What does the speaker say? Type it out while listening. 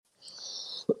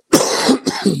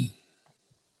Dave,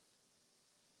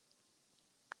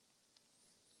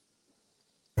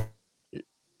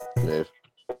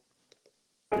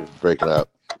 you're breaking up.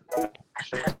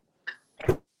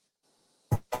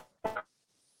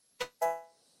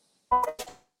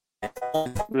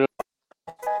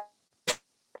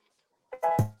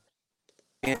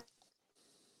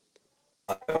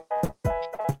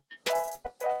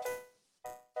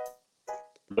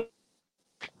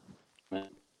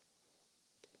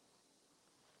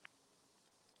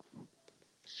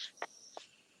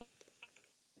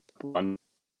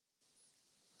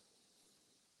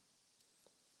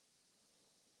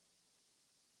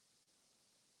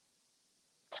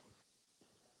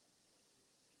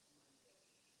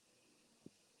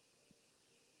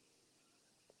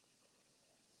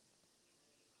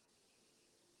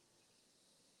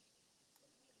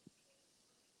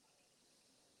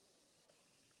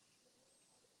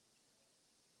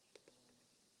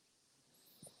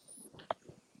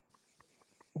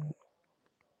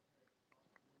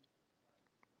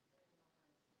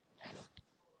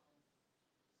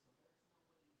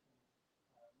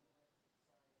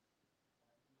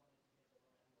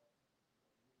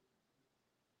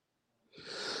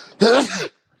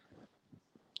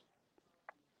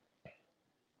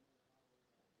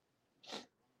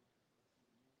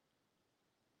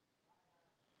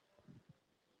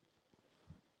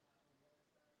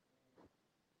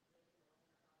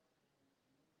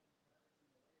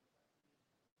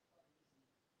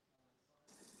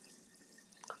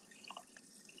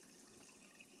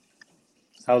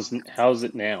 How's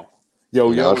it now?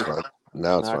 Now it's fine.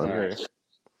 Now it's I fine. can hear you.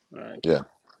 All right. Yeah.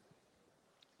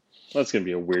 That's gonna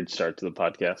be a weird start to the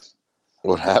podcast.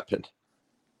 What happened?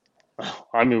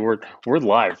 I mean, we're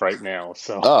live right now,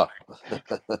 so Oh.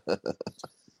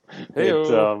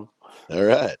 Hey-o. All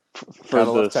right.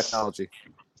 Gotta love technology.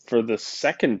 For the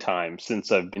second time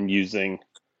since I've been using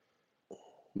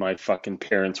my fucking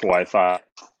parents' Wi-Fi.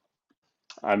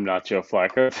 I'm not Joe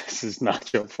Flacco. This is not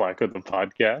Joe Flacco, the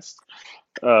podcast.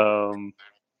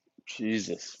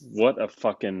 Jesus, what a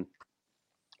fucking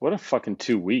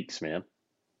 2 weeks, man.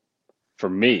 For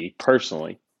me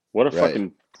personally, what a Right.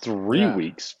 fucking 3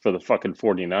 weeks for the fucking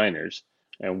 49ers,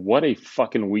 and what a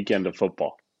fucking weekend of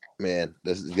football. Man,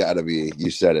 this has got to be,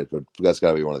 you said it, but that's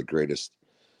got to be one of the greatest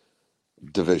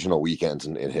divisional weekends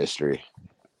in history.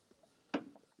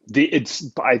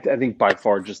 I think by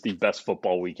far just the best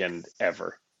football weekend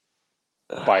ever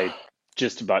by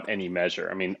just about any measure.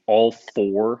 I mean, all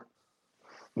 4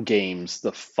 games,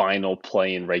 the final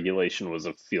play in regulation was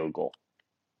a field goal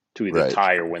to either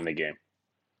tie or win the game.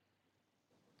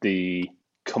 The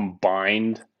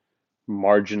combined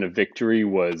margin of victory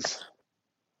was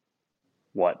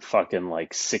what, fucking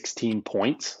like 16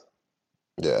 points?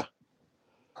 Yeah.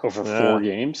 Over 4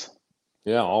 games?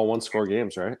 Yeah, all one-score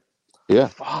games, right? Yeah.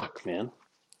 Fuck, man.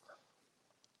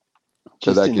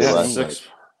 So that game last six,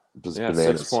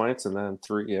 night. 6 points and then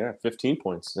 15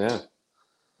 points. Yeah.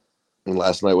 And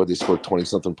last night, they scored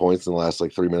 20-something points in the last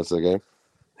 3 minutes of the game?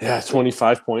 Yeah,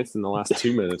 25 points in the last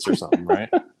 2 minutes or something, right?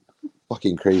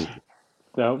 Fucking crazy.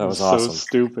 That was so awesome.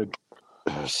 stupid.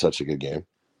 It was such a good game.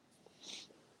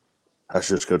 That's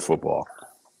just good football.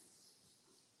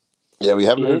 Yeah, we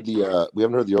haven't heard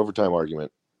the overtime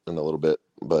argument in a little bit,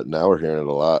 but now we're hearing it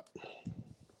a lot.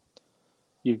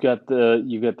 You've got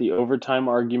the overtime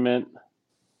argument.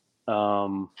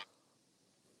 I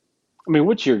mean,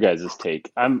 what's your guys'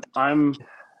 take?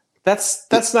 That's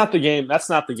not the game. That's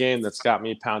not the game that's got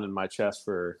me pounding my chest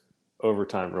for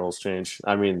overtime rules change.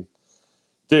 I mean,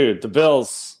 dude, the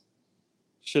Bills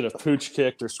should have pooch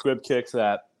kicked or squib kicked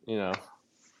that,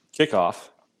 kickoff.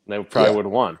 And they probably would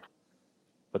have won.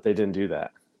 But they didn't do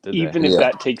that. Even if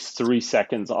that takes 3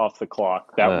 seconds off the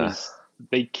clock,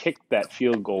 they kicked that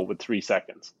field goal with 3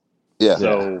 seconds. Yeah.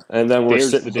 So and then we're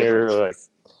sitting here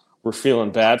we're feeling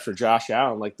bad for Josh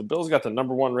Allen. The Bills got the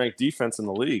number 1 ranked defense in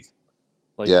the league.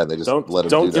 They just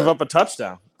don't give up a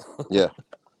touchdown. Yeah.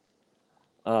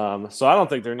 So I don't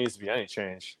think there needs to be any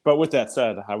change. But with that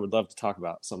said, I would love to talk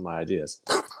about some of my ideas.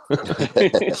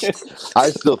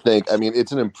 I still think,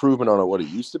 it's an improvement on what it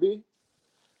used to be.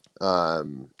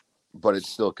 But it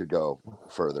still could go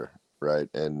further, right?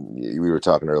 And we were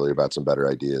talking earlier about some better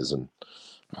ideas, and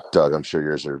Doug, I'm sure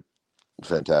yours are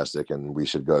fantastic, and we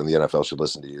should go, and the NFL should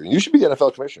listen to you. You should be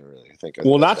NFL commissioner, really. I think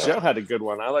Nacho had a good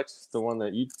one. I liked the one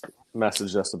that you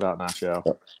messaged us about,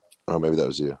 Nacho. Oh, maybe that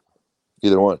was you.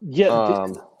 Either one. Yeah.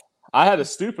 I had a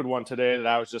stupid one today that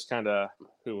I was just kind of,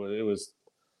 it was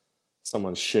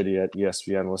someone shitty at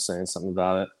ESPN was saying something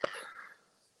about it.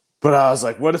 But I was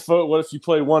like, what if you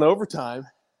play one overtime?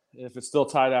 If it's still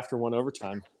tied after one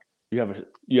overtime, you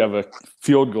have a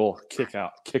field goal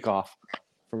kickoff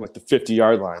from like the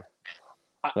 50-yard line.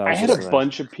 I had a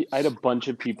bunch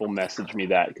of people message me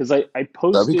that because I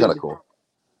posted. That'd be kind of cool.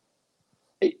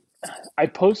 I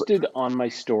posted on my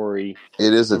story.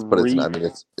 But it's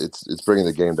bringing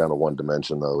the game down to one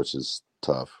dimension though, which is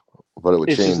tough. But it would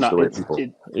change the way people.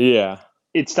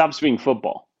 It stops being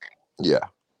football. Yeah.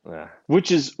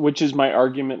 Which is my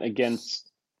argument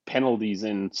against penalties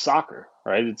in soccer,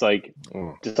 right? It's like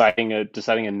deciding a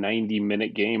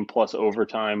 90-minute game plus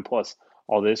overtime plus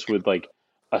all this with like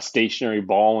a stationary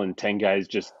ball and 10 guys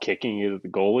just kicking it at the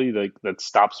goalie. Like that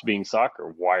stops being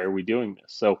soccer. Why are we doing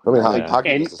this? So I mean, hockey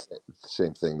is the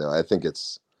same thing though. I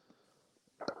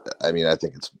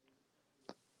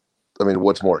mean,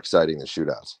 what's more exciting than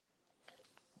shootouts?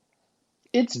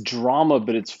 It's drama,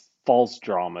 but it's false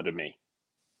drama to me.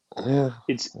 Yeah,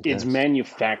 it's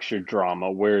manufactured drama,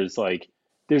 whereas like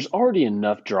there's already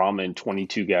enough drama in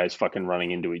 22 guys fucking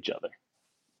running into each other.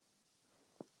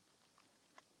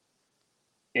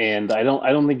 And I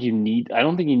don't think you need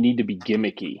to be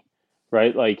gimmicky,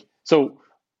 right? Like so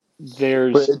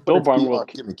there's Bill Barnwell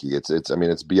gimmicky. It's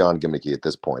beyond gimmicky at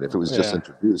this point. If it was just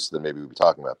introduced, then maybe we'd be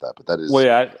talking about that. But that is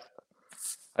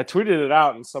I tweeted it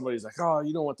out and somebody's like, "Oh,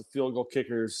 you don't want the field goal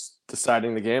kickers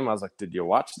deciding the game." I was like, "Did you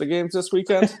watch the games this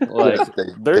weekend?" Like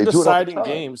they're deciding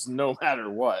games no matter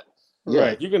what. Yeah,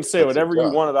 right. You can say whatever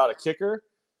you want about a kicker,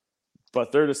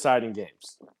 but they're deciding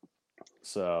games.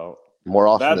 So more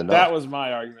often than not. That was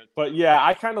my argument. But yeah,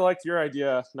 I kind of liked your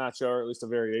idea, Nacho, or at least a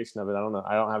variation of it. I don't know.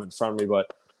 I don't have it in front of me, but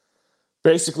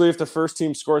basically if the first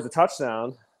team scores a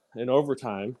touchdown in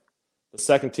overtime, the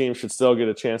second team should still get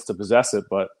a chance to possess it,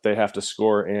 but they have to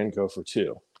score and go for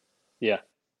two. Yeah.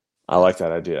 I like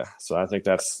that idea. So I think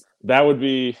that would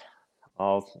be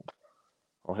I'll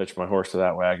hitch my horse to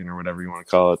that wagon or whatever you want to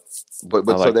call it. But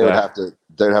so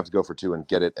they'd have to go for two and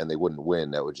get it and they wouldn't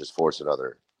win. That would just force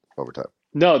another overtime.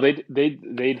 No, they'd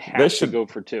have to go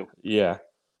for two. Yeah.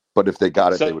 But if they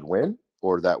got it, they would win?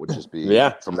 Or that would just be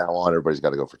from now on everybody's got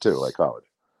to go for two, like college.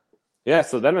 Yeah,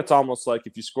 so then it's almost like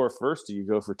if you score first, you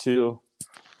go for two,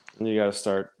 and you got to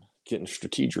start getting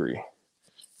strategery.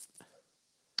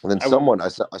 And then I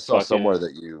saw somewhere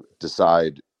that you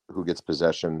decide who gets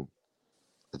possession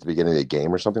at the beginning of the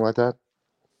game or something like that.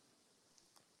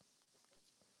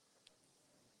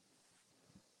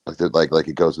 Like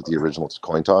it goes with the original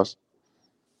coin toss.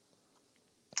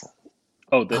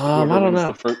 Oh,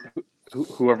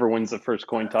 whoever wins the first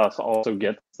coin toss also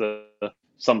gets the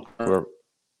something.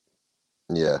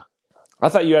 Yeah. I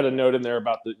thought you had a note in there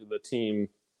about the team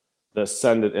that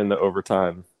send it in the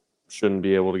overtime shouldn't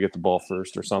be able to get the ball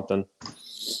first or something.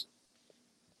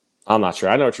 I'm not sure.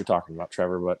 I know what you're talking about,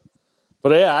 Trevor,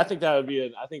 but yeah, I think that would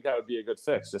be a good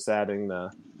fix. Just adding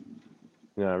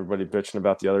everybody bitching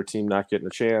about the other team not getting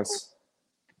a chance.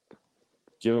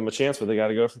 Give them a chance, but they got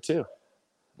to go for two.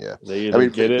 Yeah. They either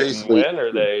get it and win,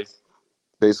 or they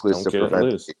basically don't to get prevent it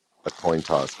and lose. A coin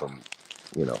toss from,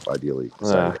 ideally.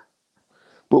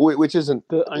 But which isn't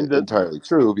entirely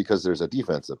true because there's a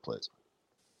defense that plays.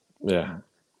 Yeah.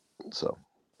 So.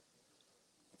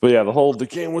 But yeah, the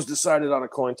game was decided on a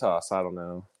coin toss. I don't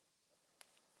know.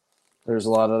 There's a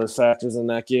lot of other factors in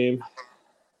that game.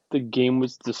 The game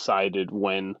was decided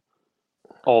when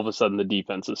all of a sudden the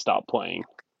defenses stopped playing,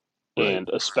 and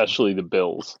especially the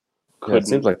Bills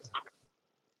couldn't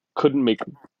make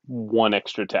one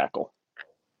extra tackle.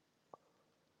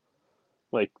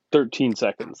 Like 13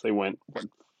 seconds, they went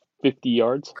 50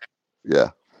 yards.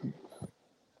 Yeah.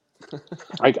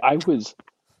 I was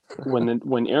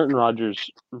when Aaron Rodgers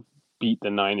beat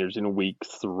the Niners in week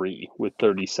 3 with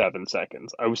 37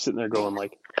 seconds. I was sitting there going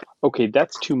like, okay,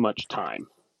 that's too much time.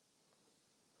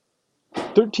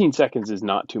 13 seconds is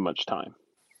not too much time.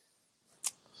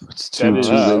 It's too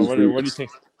what do you think?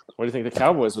 What do you think the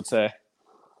Cowboys would say?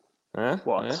 Huh?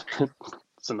 Well,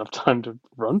 it's enough time to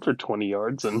run for 20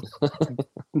 yards and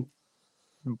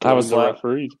that was the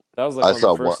referee. That was like one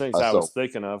of the first things I was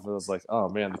thinking of. It was like, oh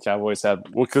man, the Cowboys had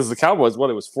because the Cowboys it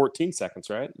was 14 seconds,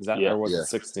 right? Is that or was it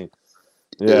 16?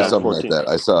 Yeah, something 14. Like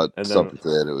that. I saw something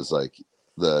that it was like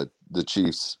the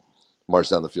Chiefs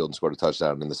marched down the field and scored a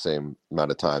touchdown in the same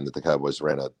amount of time that the Cowboys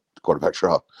ran a quarterback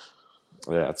draw.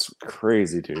 Yeah, it's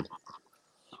crazy, dude.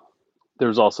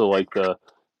 There's also like the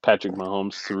Patrick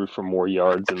Mahomes threw for more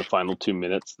yards in the final 2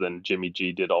 minutes than Jimmy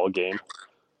G did all game.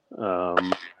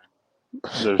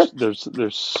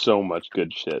 There's so much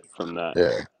good shit from that.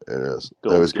 Yeah, it is.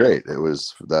 It was great.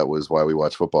 That was why we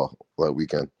watched football that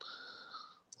weekend.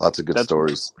 Lots of good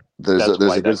stories. There's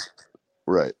a good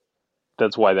right.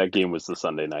 That's why that game was the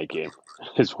Sunday night game,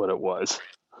 is what it was.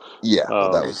 Yeah,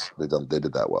 that was they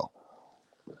did that well.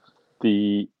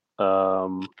 The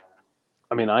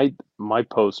I mean, my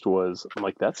post was, I'm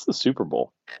like, that's the Super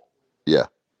Bowl. Yeah.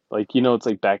 Like, it's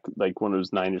like back, like when it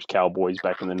was Niners Cowboys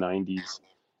back in the 90s,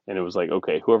 and it was like,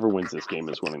 okay, whoever wins this game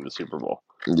is winning the Super Bowl.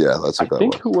 Yeah, that's what that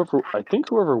was. I think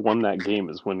whoever won that game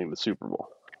is winning the Super Bowl.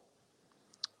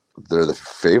 They're the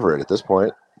favorite at this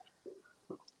point.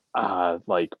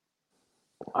 Like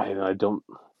I don't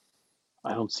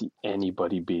see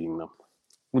anybody beating them.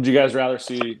 Would you guys rather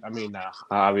see? I mean,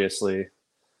 obviously,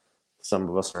 some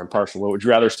of us are impartial. But would you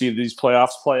rather see these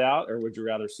playoffs play out, or would you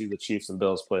rather see the Chiefs and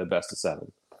Bills play a best of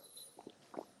 7?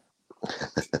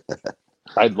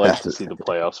 I'd like to see the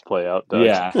playoffs play out, Doug.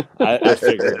 Yeah, I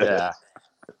figured.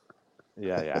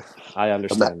 Yeah. I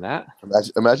understand that.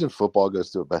 Imagine football goes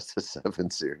to a best of 7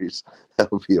 series.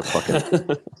 That would be a fucking.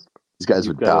 These guys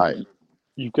would die.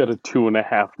 You've got a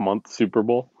 2.5 month Super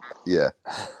Bowl. Yeah,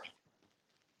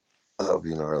 that would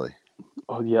be gnarly.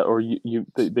 Oh yeah, or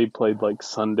they played like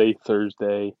Sunday,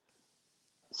 Thursday.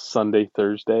 So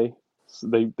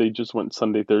they just went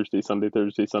Sunday, Thursday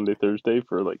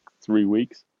for like 3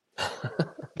 weeks.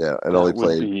 Yeah, and only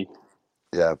played.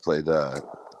 Yeah, played the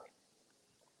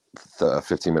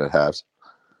 15-minute halves.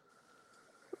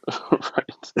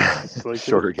 Right. Like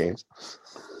Shorter games.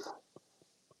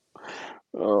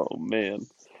 Oh man.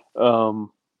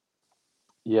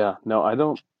 Yeah. No, I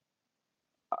don't.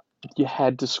 You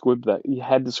had to squib that. You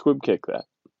had to squib kick that.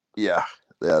 Yeah.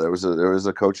 There was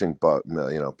a coaching biff in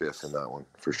that one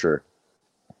for sure.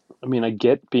 I mean, I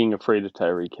get being afraid of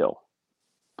Tyreek Hill,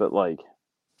 but like,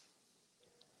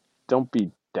 don't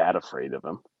be that afraid of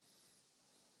him.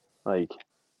 Like,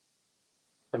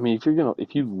 I mean, if you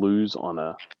lose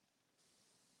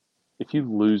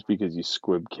because you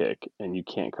squib kick and you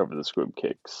can't cover the squib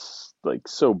kicks, like,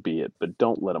 so be it. But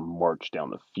don't let them march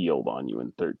down the field on you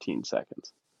in 13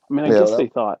 seconds. I mean, I guess they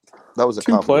thought that was a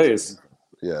 2 plays.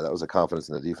 Yeah, that was a confidence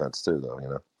in the defense too, though.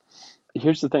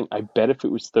 Here's the thing: I bet if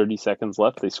it was 30 seconds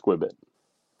left, they squib it.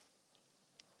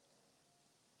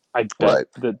 I bet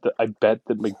that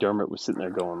McDermott was sitting there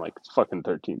going like, "It's fucking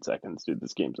 13 seconds, dude.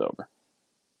 This game's over."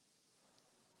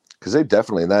 Because they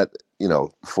definitely in that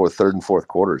for third and fourth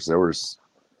quarters there was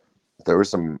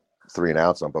some 3 and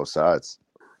outs on both sides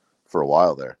for a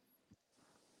while there.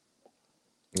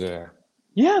 Yeah.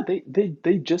 Yeah,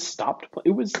 they just stopped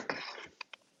playing.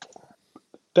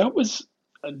 That was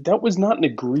not an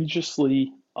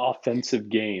egregiously offensive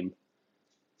game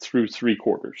through 3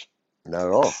 quarters. Not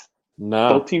at all.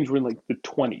 No. Both teams were in like the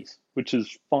 20s, which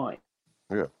is fine.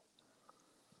 Yeah.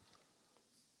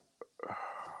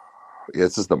 Yeah,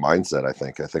 it's just the mindset, I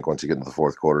think. I think once you get into the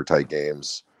fourth quarter, tight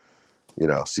games,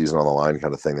 season on the line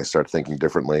kind of thing, they start thinking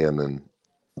differently. And then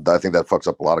I think that fucks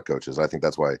up a lot of coaches. I think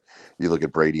that's why you look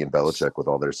at Brady and Belichick with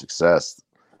all their success.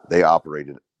 They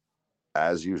operated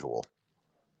as usual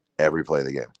every play of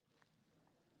the game.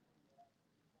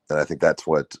 And I think that's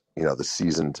what,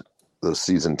 those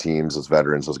seasoned teams, those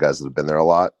veterans, those guys that have been there a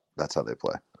lot, that's how they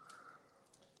play.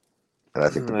 And I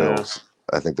think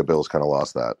the Bills kind of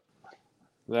lost that.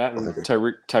 That and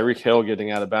Tyreek Hill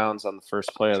getting out of bounds on the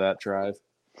first play of that drive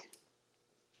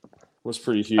was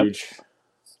pretty huge.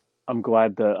 I'm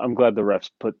glad the refs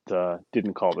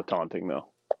didn't call the taunting though.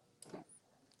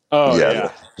 Oh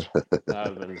yeah.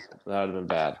 That would have been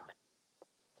bad.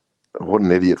 What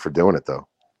an idiot for doing it though.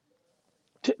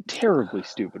 Terribly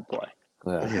stupid play.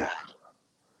 Yeah.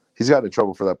 He's gotten in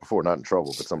trouble for that before. Not in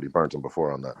trouble, but somebody burnt him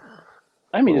before on that.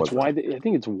 I mean, I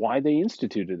think it's why they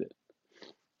instituted it.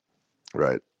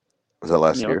 Right. Was that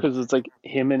last year? Because it's like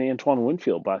him and Antoine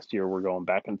Winfield last year were going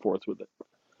back and forth with it.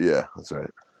 Yeah, that's right.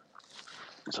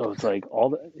 So it's like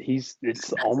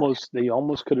they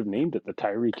almost could have named it the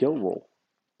Tyreek Hill rule.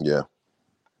 Yeah.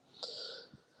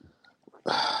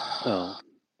 Oh.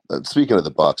 Speaking of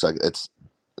the Bucks,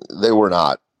 they were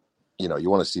not. You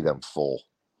want to see them full.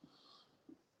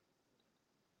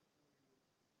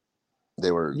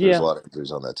 There's a lot of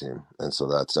injuries on that team, and so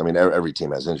that's. I mean, every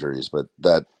team has injuries, but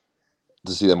that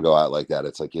to see them go out like that,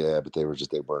 it's like but they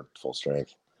weren't full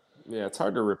strength. Yeah, it's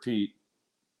hard to repeat.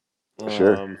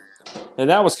 Sure. And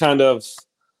that was kind of.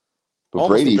 But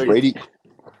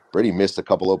Brady missed a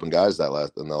couple open guys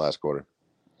in the last quarter.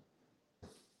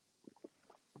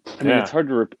 I mean, it's hard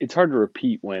to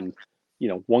repeat when,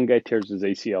 one guy tears his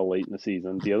ACL late in the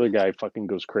season, the other guy fucking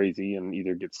goes crazy and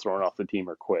either gets thrown off the team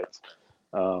or quits.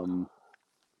 The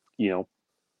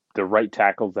right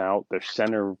tackle's out, their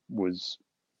center was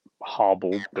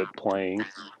hobbled but playing,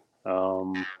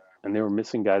 and they were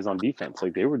missing guys on defense.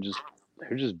 Like they were just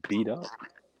beat up.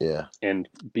 Yeah, and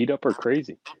beat up or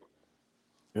crazy.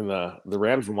 And the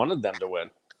Rams wanted them to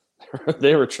win.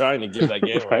 They were trying to give that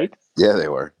game away. Right? Yeah, they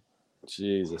were.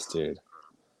 Jesus, dude.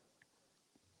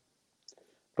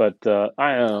 But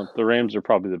I don't know. The Rams are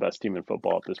probably the best team in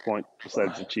football at this point,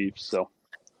 besides the Chiefs. So,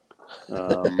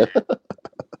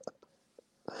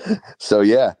 So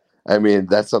yeah, I mean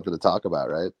that's something to talk about,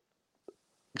 right?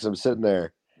 Because I'm sitting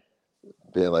there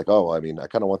being like, oh, well, I mean, I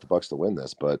kind of want the Bucks to win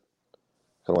this, but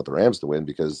I kind of want the Rams to win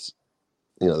because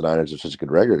the Niners are such a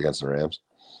good record against the Rams.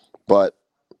 But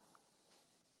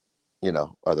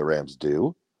are the Rams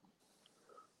due?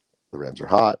 The Rams are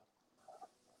hot.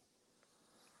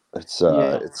 It's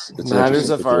yeah. it's an Niners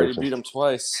interesting have already situation. beat them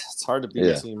twice. It's hard to beat a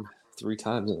Yeah, team 3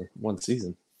 times in one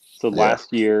season. So yeah,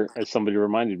 last year, as somebody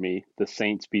reminded me, the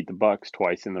Saints beat the Bucks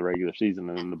twice in the regular season,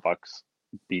 and then the Bucks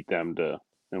beat them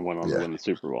and went on to yeah, win the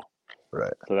Super Bowl.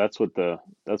 right. So that's what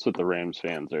the Rams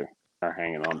fans are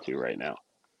hanging on to right now.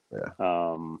 Yeah,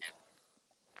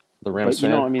 The But Rams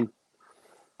fan. I mean,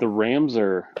 the Rams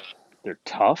they're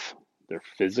tough, they're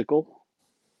physical,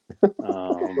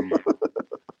 um,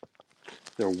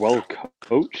 they're well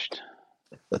coached,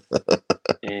 they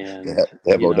and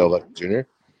have Odell Jr.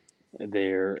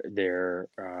 they're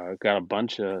got a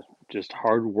bunch of just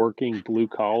hardworking blue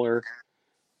collar,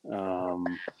 um,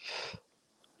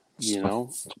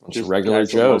 Bunch of just regular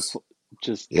guys that love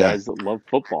Joes. Yeah,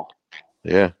 football.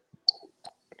 yeah,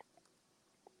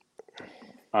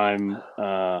 I'm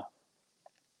uh,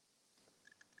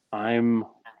 I'm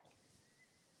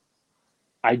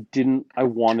I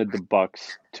wanted the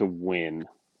Bucks to win.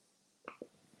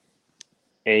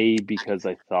 Because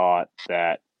I thought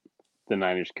that the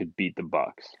Niners could beat the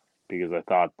Bucks, because I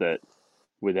thought that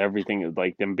with everything,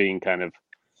 like them being kind of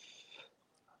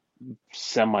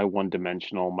semi one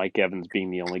dimensional, Mike Evans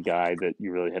being the only guy that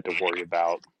you really had to worry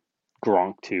about,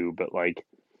 Gronk too, but like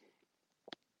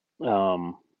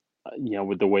um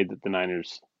with the way that the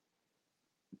Niners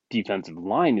defensive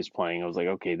line is playing, I was like,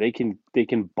 okay, they can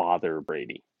bother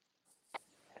Brady.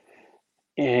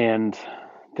 And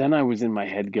then I was in my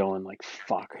head going like,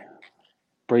 fuck.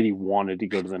 Brady wanted to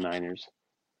go to the Niners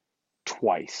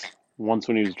twice. Once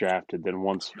when he was drafted, then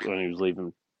once when he was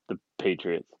leaving the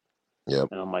Patriots. yep,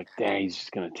 And I'm like, dang, he's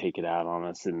just gonna take it out on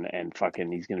us, and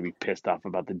fucking he's gonna be pissed off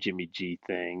about the Jimmy G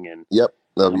thing, yep.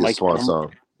 That'll and I'm be a like, swan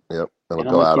song. Yep, and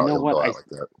I'm like, you know It'll what? go out like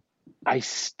that. I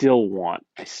still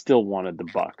wanted the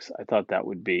Bucks.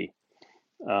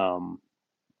 Um,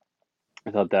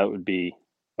 I thought that would be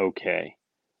okay.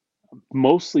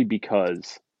 Mostly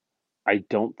because I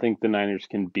don't think the Niners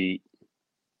can beat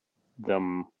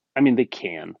them. I mean, they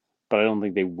can, but I don't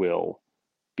think they will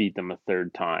beat them a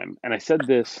third time. And I said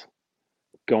this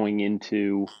going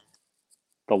into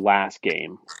the last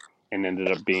game, and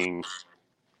ended up being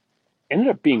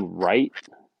right,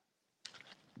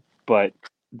 but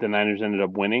the Niners ended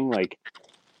up winning. Like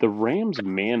the Rams'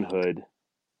 manhood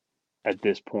at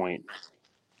this point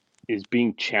is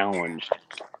being challenged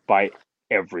by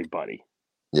everybody.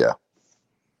 Yeah,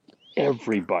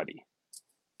 Everybody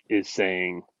is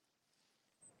saying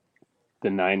the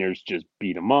Niners just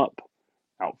beat them up,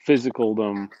 out physical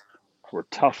them, we're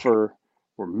tougher,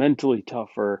 we're mentally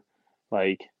tougher.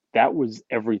 Like that was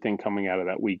everything coming out of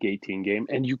that Week 18 game,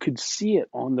 and you could see it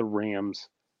on the Rams'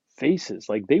 faces.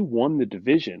 Like they won the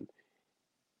division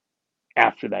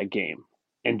after that game,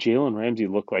 and Jalen Ramsey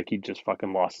looked like he just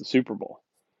fucking lost the Super Bowl.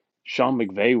 Sean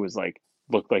McVay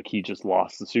looked like he just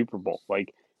lost the Super Bowl.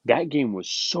 Like that game was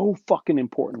so fucking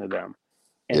important to them,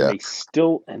 and yeah. they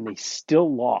still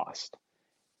lost.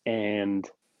 And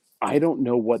I don't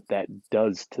know what that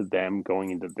does to them going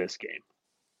into this game.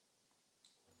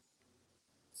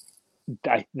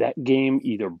 That game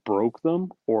either broke them,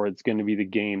 or it's going to be the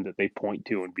game that they point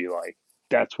to and be like,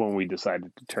 that's when we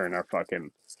decided to turn our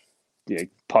fucking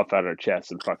puff out our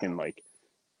chest and fucking like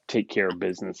take care of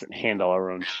business and handle our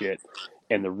own shit.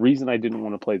 And the reason I didn't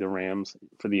want to play the Rams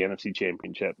for the NFC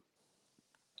Championship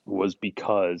was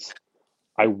because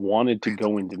I wanted to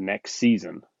go into next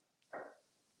season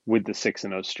with the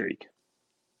 6-0 streak,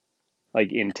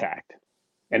 like intact.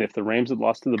 And if the Rams had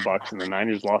lost to the Bucks and the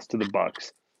Niners lost to the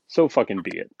Bucks, so fucking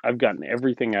be it. I've gotten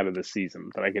everything out of this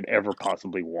season that I could ever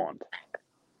possibly want,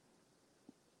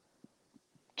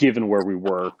 given where we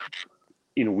were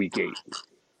in Week 8.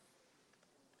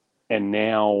 And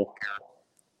now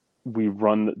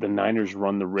the Niners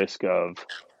run the risk of,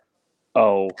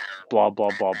 oh, blah, blah,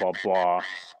 blah, blah, blah.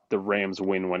 The Rams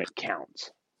win when it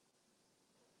counts.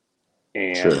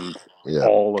 Sure. And Yeah,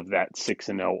 all of that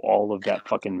 6-0, all of that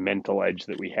fucking mental edge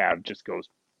that we have just goes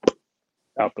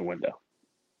out the window.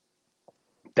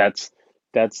 That's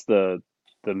the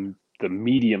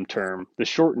medium term, the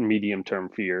short and medium term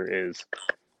fear is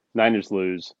Niners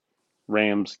lose,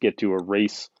 Rams get to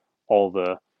erase all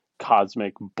the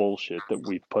cosmic bullshit that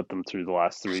we've put them through the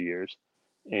last 3 years,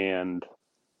 and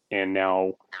and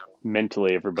now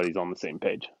mentally everybody's on the same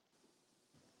page.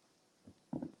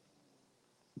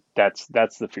 That's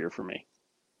the fear for me.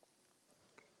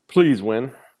 Please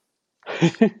win. Oh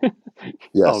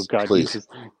Yes, God, please.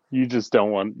 you just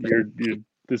don't want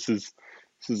this is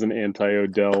an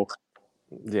anti-Odell.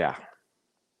 Yeah.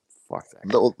 Fuck that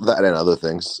guy. That and other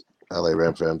things. LA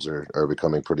Rams fans are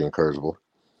becoming pretty incorrigible.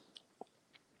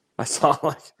 I saw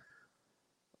what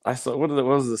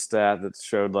was the stat that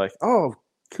showed like, oh,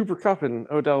 Cooper Kupp and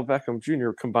Odell Beckham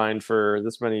Jr. combined for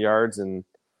this many yards and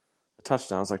a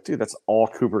touchdown. I was like, dude, that's all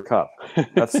Cooper Kupp.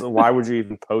 Why would you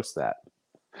even post that?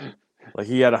 Like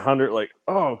he had 100. Like,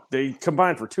 oh, they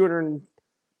combined for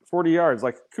 240 yards.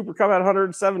 Like Cooper Kupp had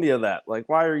 170 of that. Like,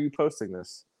 why are you posting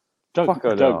this? Fuck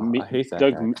Odell. I hate that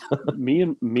guy.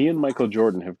 me and Michael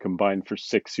Jordan have combined for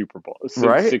 6 Super Bowls,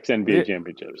 Right? 6 NBA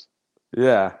championships.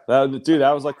 Yeah,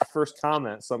 that was like the first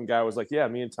comment. Some guy was like, "Yeah,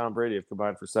 me and Tom Brady have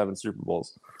combined for 7 Super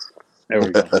Bowls." There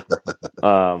we go.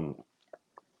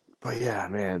 But yeah,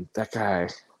 man, that guy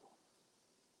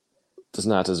does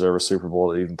not deserve a Super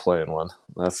Bowl to even play in one.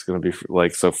 That's gonna be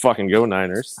like so. Fucking go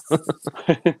Niners.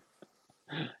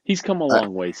 He's come a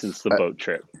long way since the boat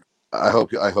trip. I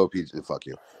hope he fuck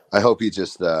you. I hope he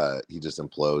just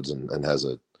implodes and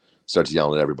starts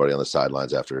yelling at everybody on the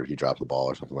sidelines after he dropped the ball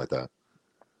or something like that.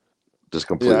 Just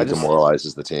completely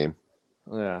demoralizes the team.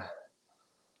 Yeah.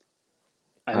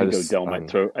 I think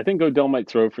Odell might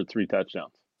throw for 3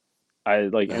 touchdowns.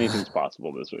 Anything's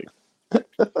possible this week.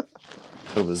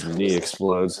 Hope his knee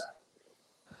explodes.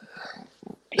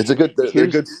 It's a good. They're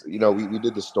good. You know, we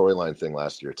did the storyline thing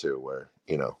last year too, where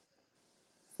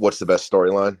what's the best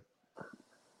storyline?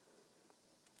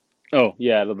 Oh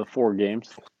yeah, out of the 4 games.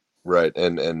 Right,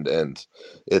 and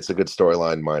it's a good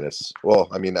storyline minus. Well,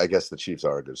 I mean, I guess the Chiefs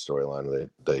are a good storyline.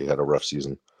 They had a rough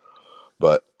season,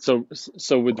 but so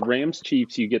with Rams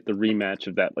Chiefs, you get the rematch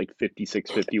of that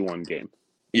 56-51 game.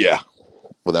 Yeah,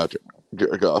 without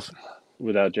Jared Goff.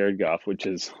 Without Jared Goff, which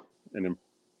is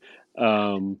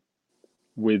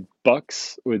with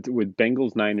Bucks with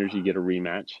Bengals Niners, you get a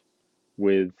rematch.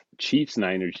 With Chiefs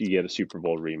Niners, you get a Super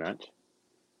Bowl rematch.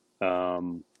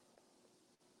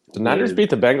 The Niners beat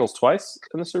the Bengals twice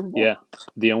in the Super Bowl? Yeah.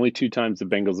 The only 2 times the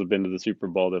Bengals have been to the Super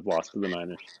Bowl, they've lost to the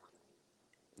Niners.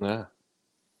 Yeah.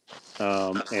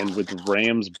 And with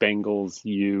Rams Bengals,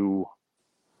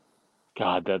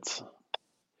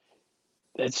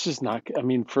 that's just not, I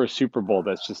mean, for a Super Bowl,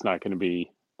 that's just not going to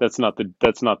be,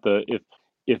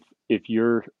 if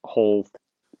your whole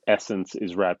essence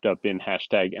is wrapped up in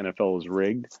hashtag NFL is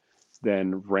rigged,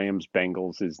 then Rams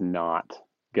Bengals is not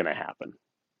going to happen.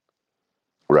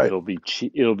 Right. It'll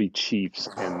be Chiefs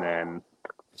and then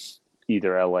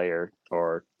either LA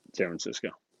or San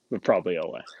Francisco, but probably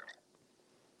LA.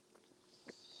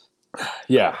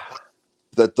 Yeah.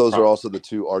 Those are also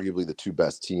arguably the 2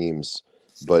 best teams,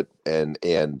 but and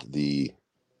the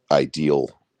ideal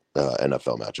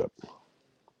NFL matchup.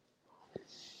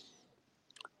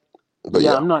 But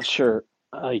yeah, I'm not sure.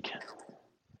 Again,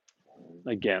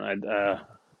 the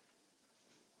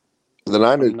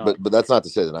Niners, but that's not to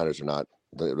say the Niners are not.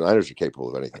 The Niners are capable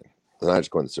of anything. The Niners are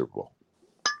going to the Super Bowl.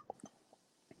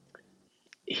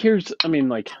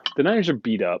 The Niners are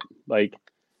beat up.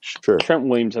 Sure. Trent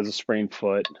Williams has a sprained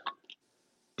foot.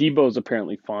 Debo's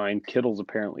apparently fine. Kittle's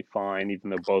apparently fine, even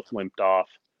though both limped off.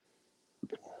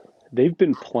 They've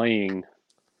been playing.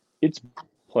 It's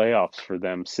playoffs for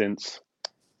them since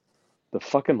the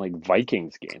fucking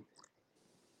Vikings game.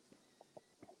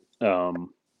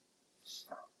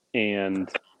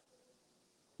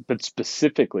 But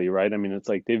specifically, right? I mean, it's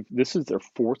this is their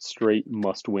 4th straight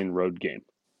must-win road game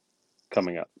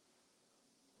coming up.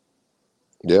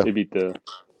 Yeah. They beat the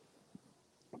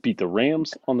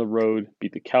Rams on the road,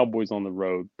 beat the Cowboys on the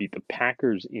road, beat the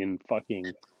Packers in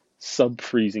fucking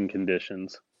sub-freezing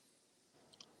conditions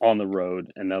on the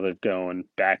road, and now they're going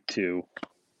back to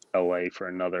LA for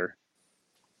another.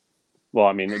 Well,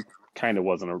 I mean, it kind of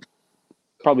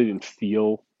probably didn't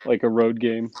feel like a road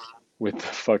game with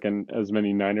fucking as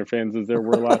many Niner fans as there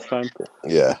were last time.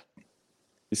 Yeah.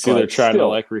 You see, they're trying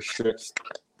to restrict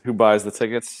who buys the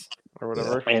tickets or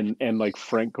whatever. Yeah. And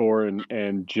Frank Gore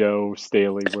and Joe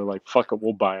Staley were like, fuck it,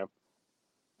 we'll buy them.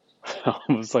 I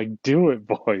was like, do it,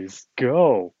 boys,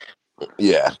 go.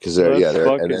 Yeah, because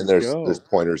there's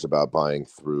pointers about buying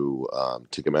through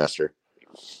Ticketmaster,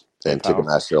 and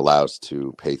Ticketmaster allows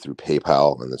to pay through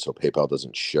PayPal, and then so PayPal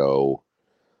doesn't show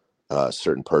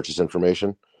certain purchase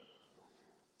information,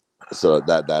 so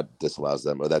that disallows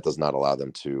them, or that does not allow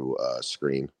them to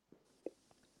screen.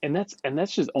 And that's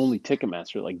just only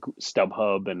Ticketmaster, like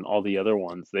StubHub and all the other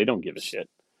ones. They don't give a shit.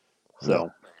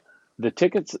 So the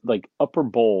tickets, like Upper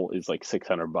Bowl is like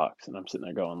 $600, and I'm sitting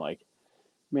there going like,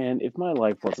 man, if my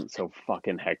life wasn't so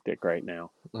fucking hectic right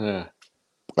now, Yeah.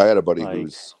 I had a buddy like,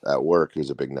 who's at work who's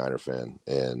a big Niner fan,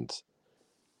 and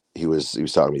he was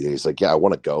talking to me. He's like, "Yeah, I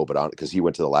want to go, but because he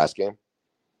went to the last game,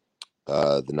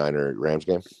 the Niner Rams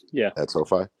game yeah, at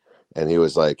SoFi, and he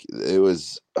was like,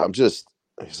 he's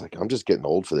like, I'm just getting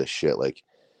old for this shit. Like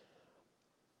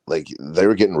they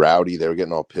were getting rowdy, they were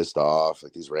getting all pissed off.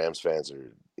 Like these Rams fans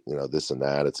are, this and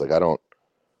that. It's like I want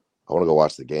to go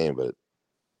watch the game, but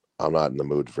I'm not in the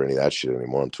mood for any of that shit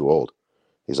anymore. I'm too old."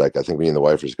 He's like, I think me and the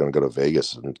wife are just going to go to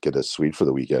Vegas and get a suite for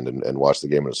the weekend and watch the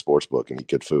game in a sports book and eat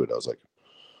good food. I was like,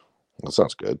 that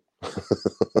sounds good.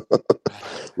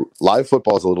 Live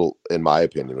football is a little, in my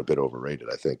opinion, a bit overrated.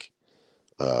 I think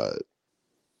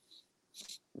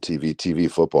TV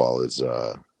football is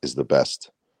the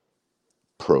best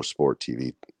pro sport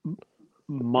TV.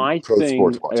 my Pro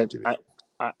sports thing, watching TV.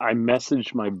 I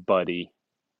messaged my buddy,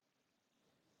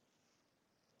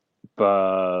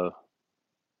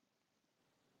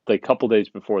 like a couple days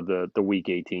before the Week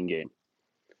 18 game,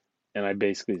 and I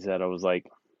basically said, I was like,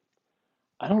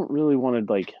 I don't really want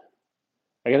to, like,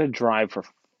 I got to drive for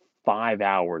 5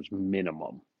 hours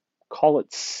minimum. Call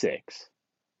it 6.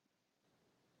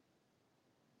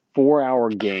 4-hour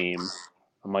game.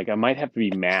 I'm like, I might have to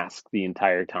be masked the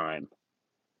entire time.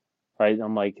 Right?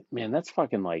 I'm like, man, that's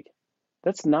fucking like,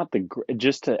 that's not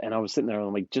just to, and I was sitting there,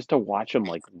 I'm like, just to watch him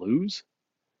like lose.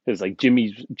 Because like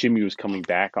Jimmy was coming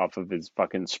back off of his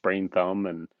fucking sprained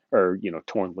thumb or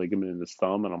torn ligament in his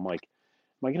thumb, and I'm like,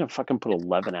 am I gonna fucking put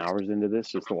 11 hours into this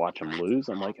just to watch him lose?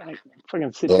 I'm like, I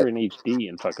fucking sit Yeah, here in HD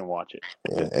and fucking watch it.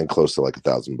 yeah, and close to like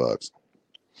 $1,000.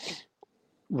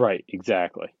 Right,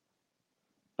 exactly.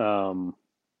 So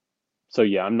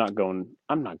yeah, I'm not going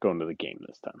to the game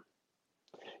this time.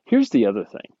 Here's the other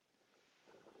thing.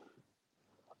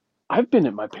 I've been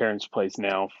at my parents' place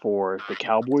now for the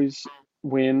Cowboys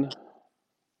win,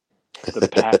 the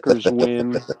Packers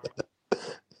win.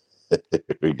 Here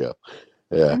we go.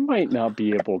 I Yeah, might not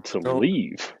be able to Don't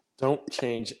leave. don't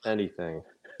change anything.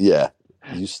 yeah.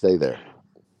 You stay there.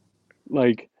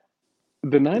 Like,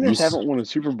 the You Niners haven't won a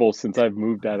Super Bowl since I've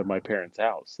moved out of my parents'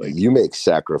 house. Like, you make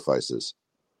sacrifices.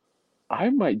 I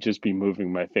might just be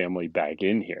moving my family back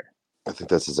in here. I think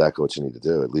that's exactly what you need to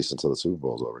do, at least until the Super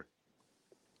Bowl's over.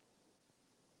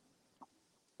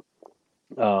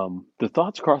 The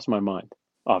thoughts cross my mind,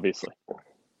 obviously.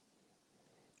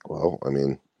 Well, I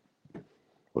mean,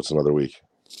 what's another week?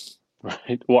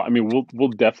 Right? Well, I mean, we'll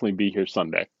definitely be here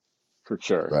Sunday for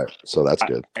sure. Right. So that's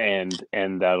good. And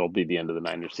that'll be the end of the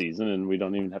Niners season, and we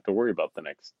don't even have to worry about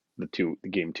the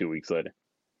game 2 weeks later.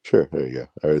 Sure. There you go.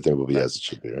 Everything will be Right. as it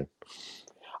should be, right?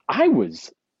 I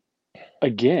was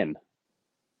again,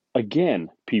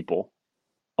 people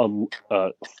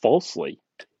falsely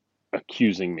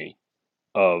accusing me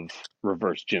of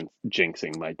reverse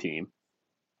jinxing my team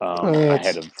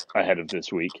ahead of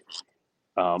this week.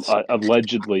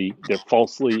 Allegedly, they're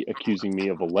falsely accusing me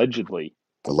of allegedly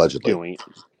Allegedly. doing it.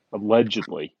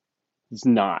 Allegedly, it's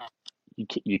not.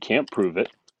 You can't prove it.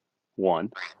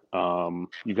 One,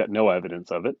 you've got no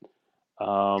evidence of it,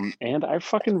 and I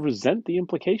fucking resent the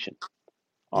implication.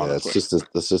 Honestly, Yeah,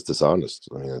 it's just dishonest.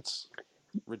 I mean,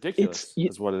 Ridiculous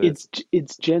is what it is.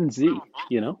 it's Gen Z,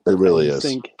 you know. it really I just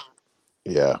is. think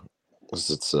Yeah,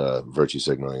 it's virtue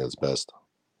signaling at its best.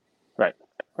 right.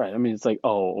 I mean, it's like,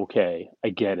 oh, okay, I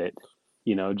get it.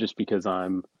 Just because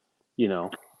I'm,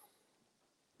 just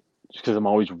because I'm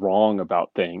always wrong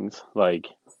about things, like,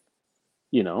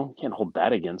 you can't hold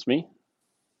that against me,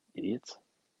 idiots.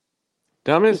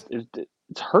 Dummies.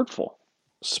 It's hurtful.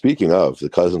 Speaking of, the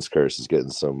Cousins curse is getting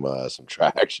some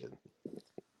traction.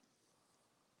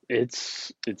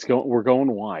 We're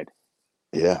going wide.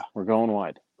 Yeah, We're going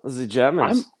wide. This is the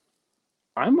Gemins.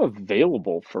 I'm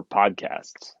available for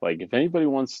podcasts. Like, if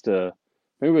anybody's yeah.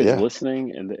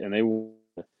 listening and they will,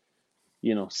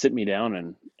 sit me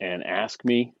down and ask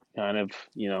me kind of,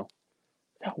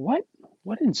 what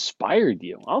inspired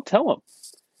you? I'll tell them.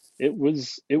 It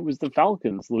was the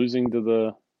Falcons losing to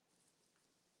the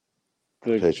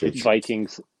Patriots.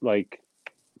 Vikings like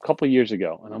a couple of years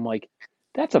ago, and I'm like,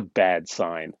 that's a bad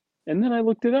sign. And then I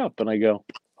looked it up and I go,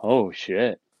 oh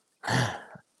shit.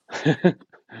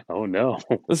 Oh no.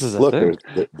 This is a Look,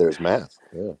 thing. there's math.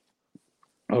 Yeah.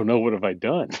 Oh no, what have I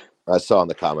done? I saw in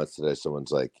the comments today,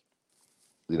 someone's like,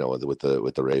 with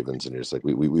the Ravens, and you're just like,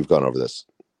 we've gone over this.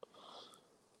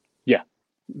 Yeah.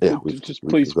 Yeah.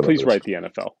 Please write the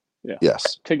NFL. Yeah.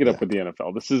 Yes. Take it up with the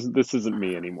NFL. This isn't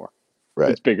me anymore.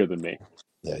 Right. It's bigger than me.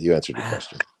 Yeah, you answered your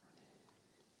question.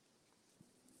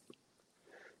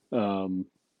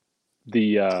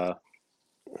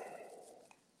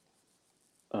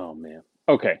 Oh man.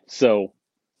 Okay, so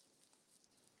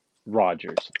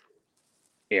Rodgers,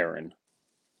 Aaron,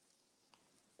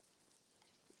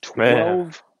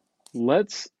 Man, 12.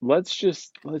 Let's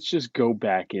just go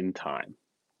back in time.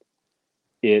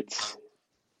 It's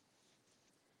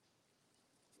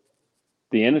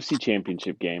the NFC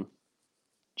Championship game,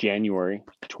 January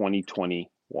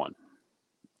 2021.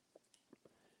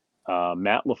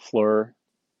 Matt LaFleur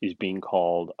is being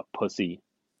called a pussy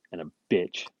and a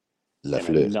bitch and a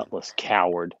Lafleur. nutless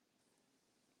coward,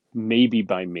 maybe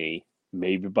by me,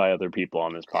 maybe by other people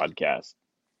on this podcast,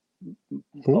 Hmm?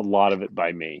 a lot of it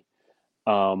by me.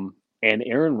 And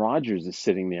Aaron Rodgers is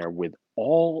sitting there with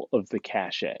all of the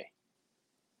cachet.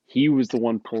 He was the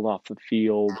one pulled off the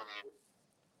field.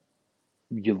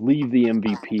 You leave the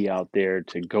MVP out there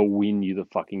to go win you the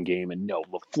fucking game, and no,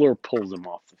 LaFleur pulls him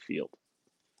off the field.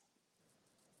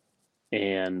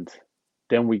 And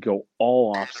then we go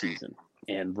all off season,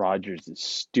 and Rodgers is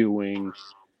stewing,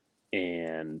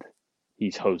 and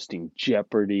he's hosting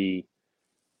Jeopardy,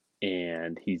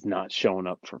 and he's not showing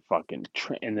up for fucking.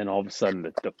 And then all of a sudden,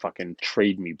 the fucking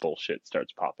trade me bullshit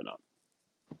starts popping up,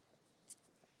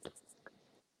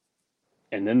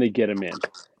 and then they get him in,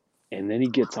 and then he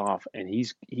gets off, and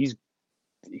he's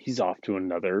off to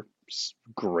another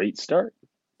great start.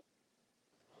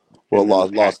 Well, And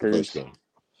then the lost the first Packers. game.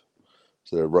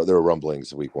 So there were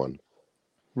rumblings week one.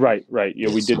 Right. Yeah,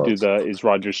 Get we did do smoked. the is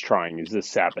Rodgers trying? Is this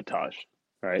sabotage?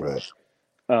 Right. Right.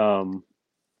 Um,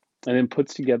 and then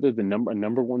puts together the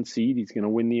number one seed. He's going to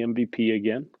win the MVP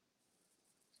again.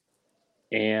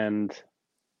 And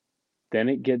then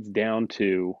it gets down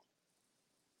to,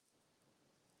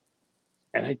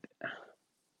 and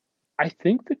I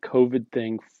think the COVID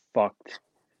thing fucked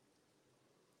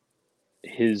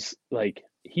his, like,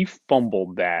 he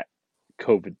fumbled that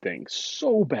COVID thing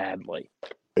so badly.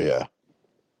 Yeah.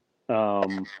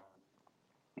 That,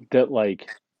 like,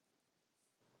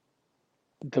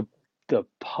 the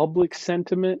public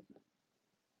sentiment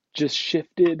just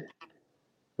shifted,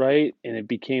 right? And it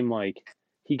became like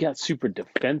he got super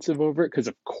defensive over it because,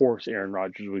 of course, Aaron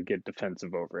Rodgers would get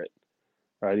defensive over it,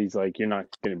 right? He's like, "You're not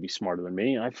going to be smarter than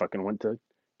me. I fucking went to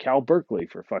Cal Berkeley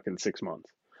for fucking 6 months."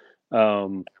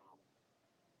 Um,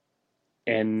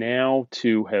 and now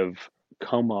to have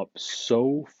come up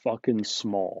so fucking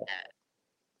small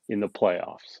in the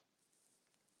playoffs,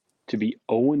 to be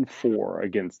 0-4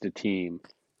 against a team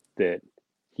that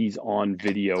he's on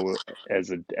video as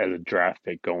a draft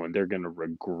pick going, they're going to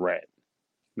regret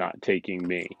not taking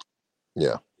me.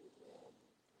 Yeah.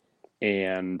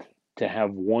 And to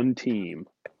have one team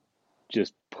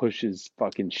just push his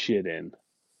fucking shit in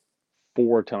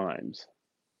 4 times,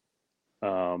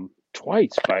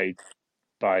 twice by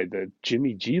the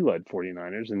Jimmy G led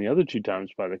 49ers, and the other 2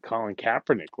 times by the Colin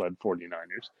Kaepernick led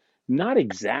 49ers. Not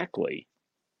exactly,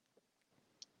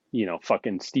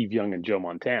 fucking Steve Young and Joe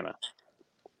Montana.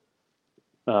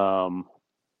 But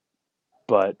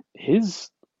this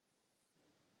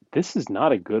is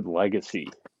not a good legacy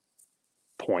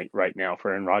point right now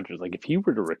for Aaron Rodgers. Like, if he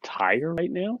were to retire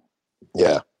right now,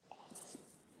 Yeah.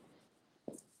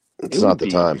 It's not the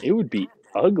time. it would be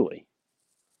ugly.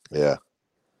 Yeah.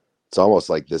 It's almost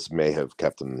like this may have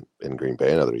kept him in Green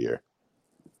Bay another year.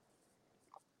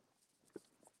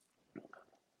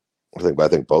 I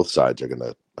think both sides are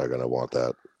gonna want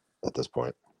that at this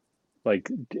point. Like,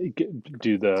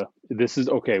 this is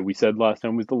okay. We said last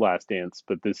time was the last dance,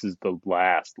 but this is the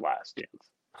last dance.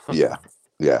 Yeah.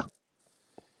 Yeah.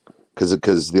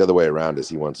 Because the other way around is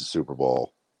he wins a Super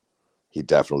Bowl, he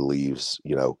definitely leaves,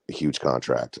 a huge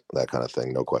contract, that kind of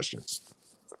thing, no question.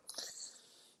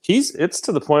 it's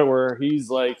to the point where he's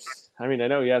like, I mean, I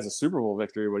know he has a Super Bowl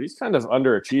victory, but he's kind of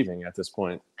underachieving at this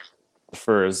point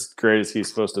for as great as he's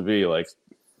supposed to be. Like,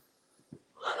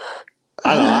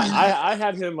 I don't know. I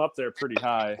had him up there pretty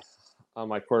high on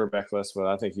my quarterback list, but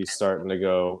I think he's starting to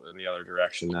go in the other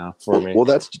direction now for me. Well,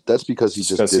 that's because he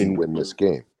just didn't win this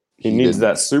game. He needs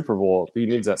that Super Bowl. He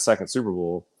needs that second Super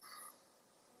Bowl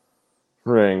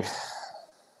ring.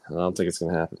 I don't think it's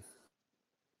going to happen.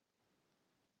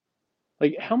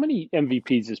 Like, how many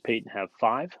MVPs does Peyton have?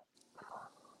 5?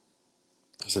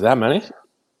 Is it that many?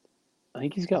 I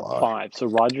think he's got 5. So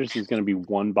Rodgers is going to be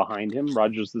 1 behind him.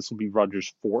 This will be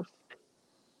Rodgers' 4th.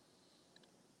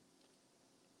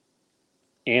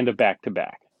 And a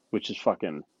back-to-back, which is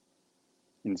fucking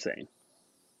insane.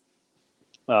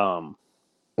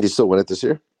 He still win it this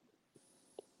year?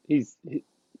 The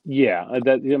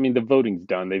voting's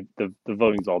done. The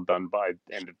voting's all done by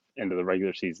end of the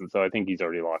regular season, so I think he's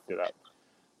already locked it up.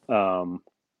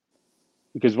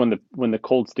 Because when the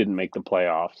Colts didn't make the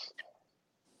playoffs,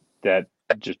 that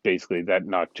just basically that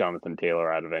knocked Jonathan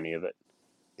Taylor out of any of it.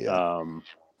 Yeah.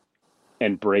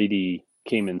 And Brady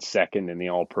came in second in the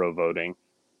All-Pro voting,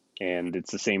 and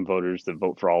it's the same voters that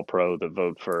vote for All-Pro that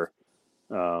vote for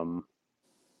um,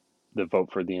 the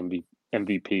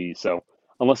MVP. So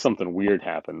unless something weird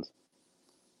happens,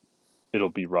 it'll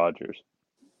be Rodgers.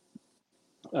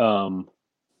 But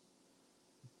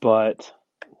I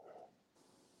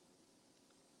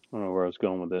don't know where I was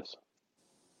going with this.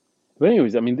 But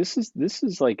anyways, I mean, this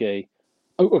is like a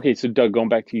okay. So Doug, going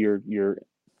back to your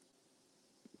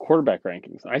quarterback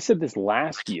rankings, I said this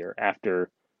last year after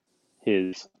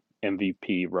his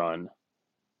MVP run.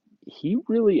 He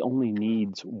really only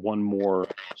needs one more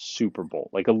Super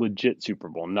Bowl, like a legit Super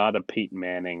Bowl, not a Peyton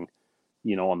Manning,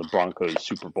 on the Broncos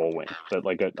Super Bowl win, but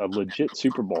like a legit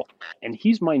Super Bowl. And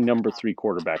he's my number 3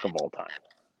 quarterback of all time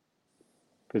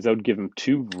because that would give him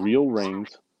 2 real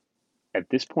rings. At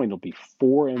this point, it'll be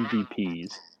 4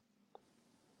 MVPs.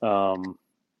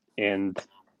 And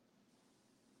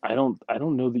I don't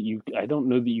know that you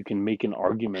can make an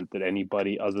argument that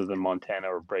anybody other than Montana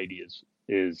or Brady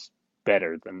is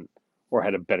better than or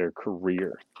had a better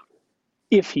career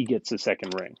if he gets a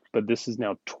second ring. But this is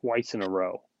now twice in a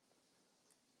row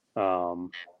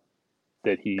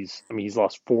that he's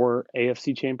lost 4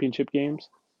 AFC championship games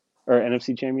or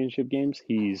NFC championship games.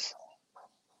 He's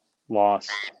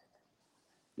lost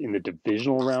in the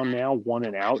divisional round now, won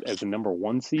and out as a number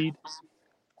 1 seed.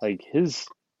 Like his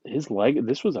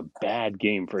this was a bad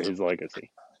game for his legacy.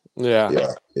 Yeah.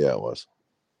 Yeah, it was.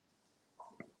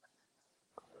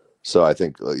 So I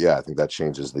think that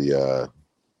changes the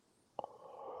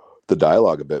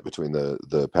dialogue a bit between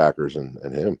the Packers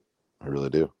and him. I really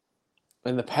do.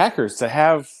 And the Packers to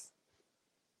have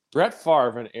Brett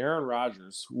Favre and Aaron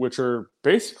Rodgers, which are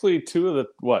basically 2 of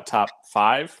the top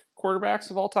 5 quarterbacks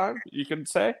of all time, you could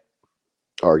say.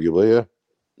 Arguably, yeah.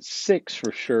 6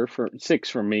 for sure. 6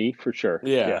 for me for sure.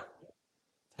 Yeah.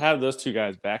 Have those 2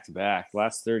 guys back to back.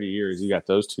 Last 30 years, you got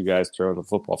those 2 guys throwing the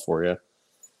football for you.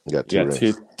 You got 2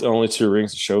 rings. Only 2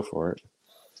 rings to show for it.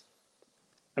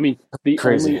 I mean,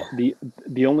 Crazy.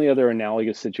 the only other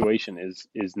analogous situation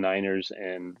is Niners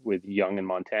and with Young and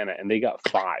Montana, and they got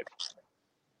 5.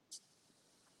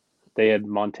 They had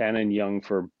Montana and Young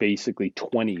for basically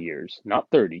 20 years, not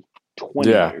 30, 20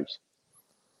 years,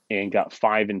 and got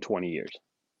 5 in 20 years.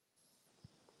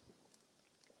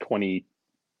 20,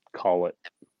 call it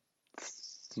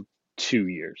 2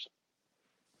 years,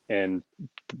 and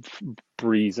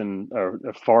Breeze and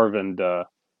Favre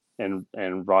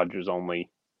and Rodgers only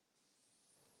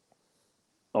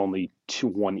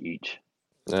 1 each.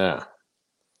 Yeah.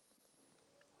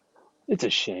 It's a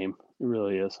shame. It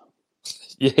really is.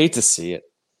 You hate to see it.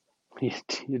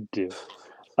 You do.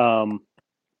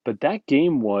 But that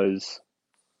game was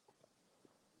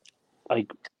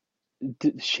like,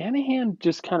 did Shanahan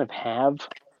just kind of have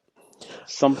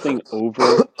something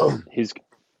over his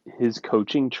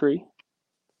coaching tree?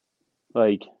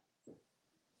 Like,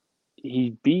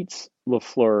 he beats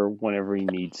LaFleur whenever he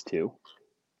needs to.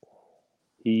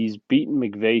 He's beaten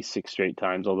McVay 6 straight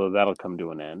times, although that'll come to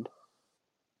an end.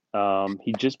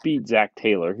 He just beat Zach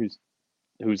Taylor, who's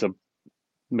a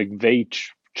McVay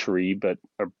tree, but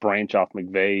a branch off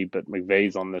McVay, but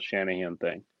McVay's on the Shanahan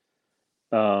thing.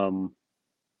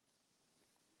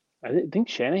 I think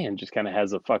Shanahan just kind of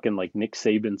has a fucking like Nick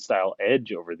Saban style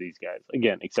edge over these guys.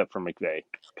 Again, except for McVay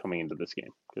coming into this game,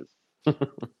 because,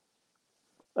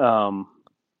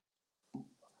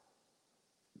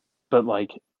 but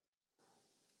like,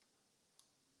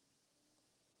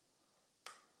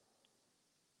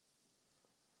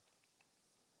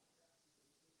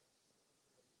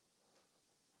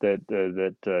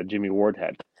 that Jimmy Ward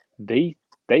had, they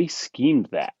schemed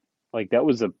that. Like, that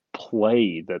was a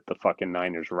play that the fucking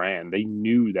Niners ran. They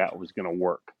knew that was going to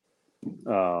work.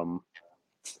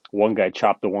 One guy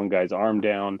chopped the one guy's arm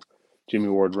down. Jimmy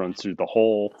Ward runs through the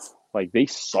hole. Like, they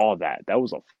saw that. That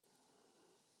was a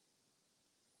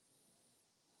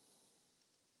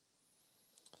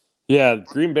Yeah,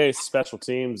 Green Bay's special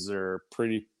teams are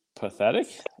pretty pathetic,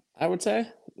 I would say.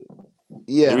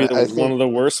 Yeah, Maybe I think one of the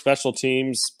worst special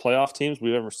teams, playoff teams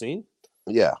we've ever seen.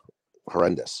 Yeah,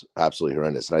 horrendous, absolutely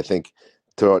horrendous. And I think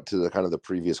to the kind of the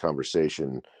previous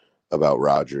conversation about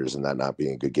Rodgers and that not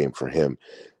being a good game for him,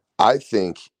 I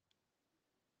think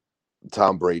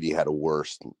Tom Brady had a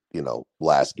worse,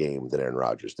 last game than Aaron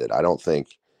Rodgers did. I don't think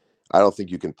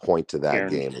you can point to that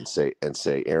game and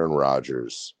say Aaron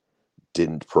Rodgers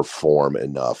didn't perform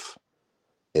enough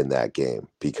in that game,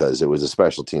 because it was the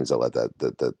special teams that let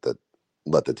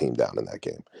the team down in that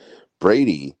game.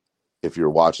 Brady, if you're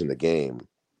watching the game,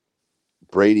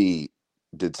 Brady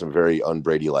did some very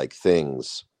un-Brady-like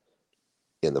things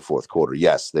in the fourth quarter.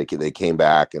 Yes, they came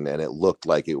back, and it looked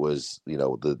like it was, you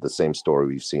know, the same story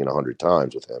we've seen 100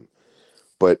 times with him.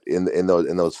 But in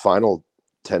those final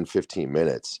 10, 15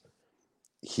 minutes,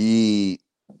 he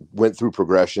went through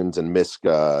progressions and missed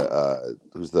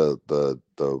who's the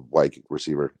white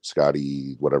receiver,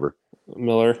 Scotty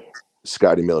Miller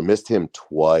missed him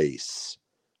twice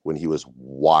when he was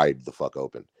wide the fuck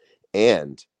open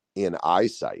and in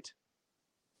eyesight.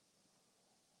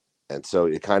 And so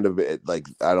it kind of like,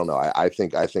 I don't know. I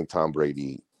think Tom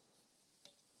Brady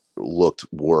looked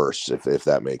worse, if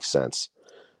that makes sense,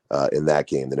 in that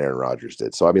game than Aaron Rodgers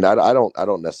did. So I mean, I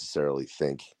don't necessarily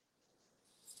think,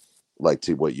 like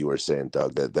to what you were saying,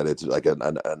 Doug, that it's like an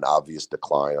obvious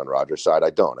decline on Rodgers' side.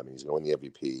 I don't. I mean, he's going to win the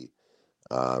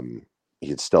MVP. He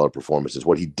had stellar performances.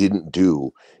 What he didn't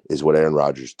do is what Aaron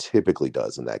Rodgers typically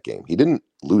does in that game. He didn't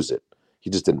lose it. He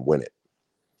just didn't win it.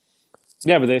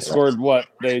 Yeah, but they scored what?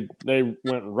 They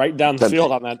went right down the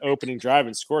field on that opening drive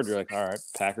and scored. You're like, all right,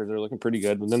 Packers are looking pretty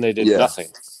good. But then they did nothing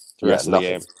the rest of the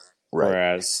game. Right.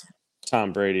 Whereas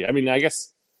Tom Brady, I mean, I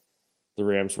guess the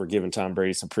Rams were giving Tom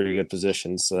Brady some pretty good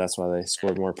positions, so that's why they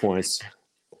scored more points.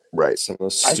 Right. Some of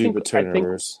those stupid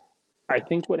turnovers. I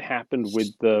think what happened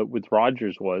with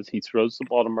Rodgers was he throws the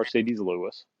ball to Mercedes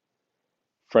Lewis.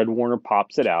 Fred Warner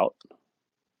pops it out,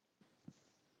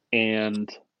 and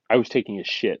I was taking a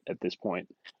shit at this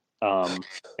point, and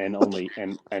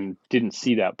didn't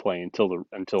see that play until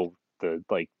the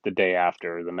day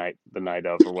after, or the night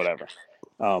of, or whatever,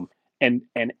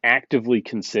 and actively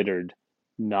considered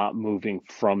not moving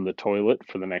from the toilet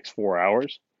for the next 4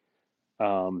 hours,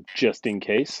 just in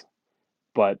case,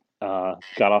 but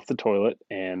got off the toilet,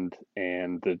 and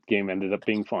the game ended up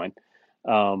being fine.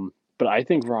 But I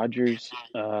think Rodgers,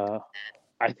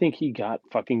 I think he got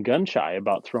fucking gun shy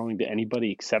about throwing to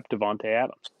anybody except Devontae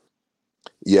Adams.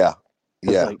 Yeah.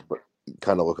 Like, but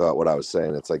kind of look at what I was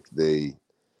saying. It's like it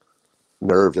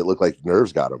looked like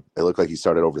nerves got him. It looked like he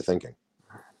started overthinking.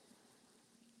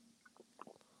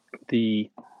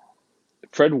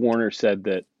 Fred Warner said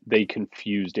that they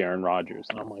confused Aaron Rodgers,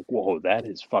 and I'm like, whoa,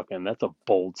 that's a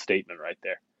bold statement right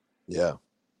there. Yeah.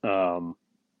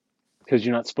 Because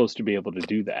you're not supposed to be able to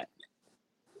do that,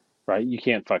 right? You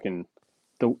can't fucking,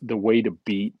 the way to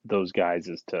beat those guys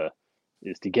is to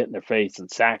get in their face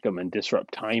and sack them and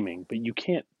disrupt timing, but you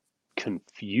can't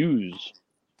confuse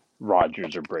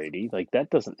Rodgers or Brady. Like, that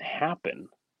doesn't happen.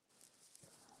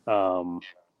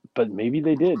 But maybe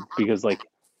they did, because like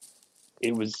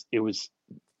it was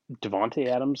Devontae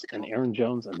Adams and Aaron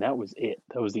Jones, and that was it.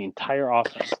 That was the entire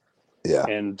offense. Yeah.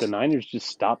 And the Niners just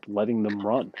stopped letting them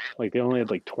run. Like, they only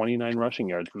had like 29 rushing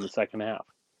yards in the second half.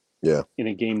 Yeah. In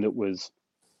a game that was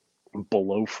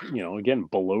below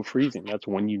freezing. That's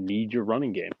when you need your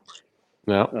running game.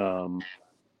 Yeah.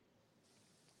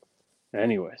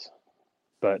 Anyways,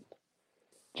 but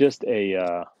just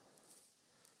I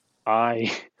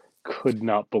could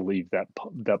not believe that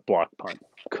block punt.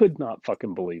 Could not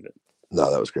fucking believe it. No,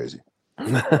 that was crazy.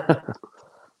 That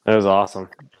was awesome.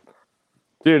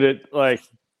 Dude, it like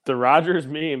the Rodgers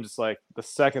memes, like the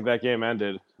second that game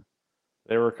ended,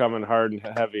 they were coming hard and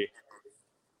heavy.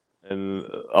 And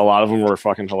a lot of them were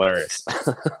fucking hilarious.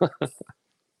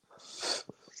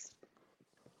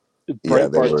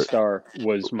 Breitbart Star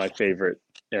was my favorite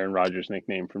Aaron Rodgers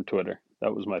nickname from Twitter.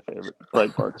 That was my favorite.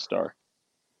 Breitbart Star.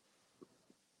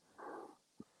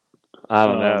 I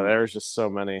don't know. There was just so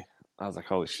many. I was like,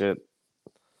 holy shit.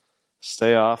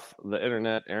 Stay off the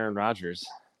internet, Aaron Rodgers.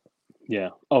 Yeah.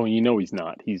 Oh, you know he's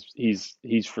not.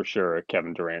 He's for sure a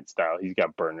Kevin Durant style. He's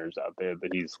got burners out there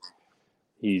that he's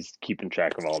keeping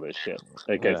track of all this shit.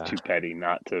 That guy's too petty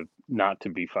not to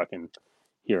be fucking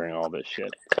hearing all this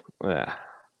shit. Yeah.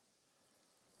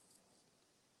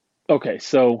 Okay,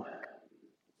 so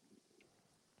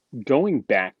going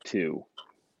back to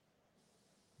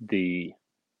the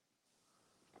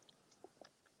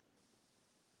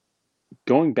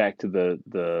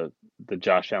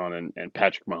Josh Allen and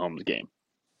Patrick Mahomes game.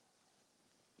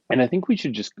 And I think we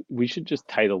should just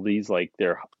title these like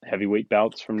their heavyweight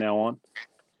bouts from now on.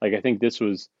 Like, I think this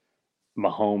was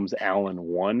Mahomes Allen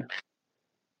 1,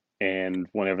 and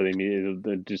whenever they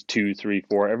meet, just 2, 3,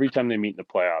 4. Every time they meet in the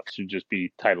playoffs, should just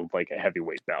be titled like a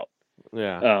heavyweight bout.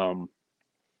 Yeah.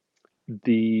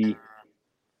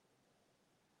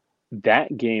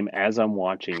 That game, as I'm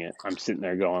watching it, I'm sitting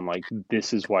there going like,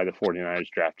 this is why the 49ers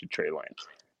drafted Trey Lance.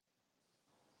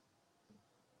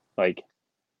 Like,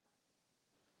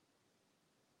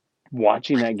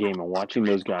 watching that game and watching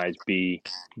those guys be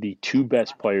the two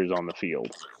best players on the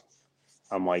field,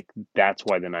 I'm like, that's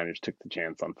why the Niners took the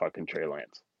chance on fucking Trey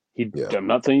Lance. I'm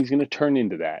not saying he's going to turn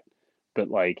into that, but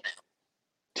like,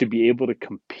 to be able to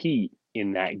compete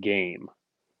in that game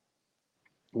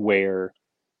where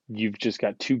you've just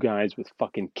got two guys with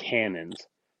fucking cannons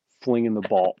flinging the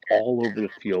ball all over the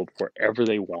field wherever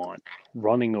they want,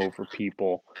 running over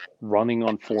people, running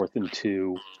on 4th and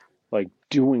 2, like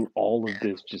doing all of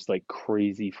this just like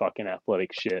crazy fucking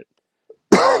athletic shit.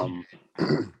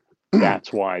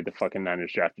 That's why the fucking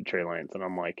Niners drafted Trey Lance, and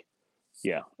I'm like,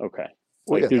 yeah, okay.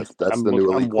 Well, Like, yeah, that's the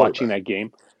new elite I'm watching quarterback. that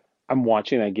game. I'm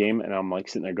watching that game, and I'm like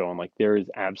sitting there going, like, there is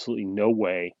absolutely no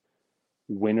way,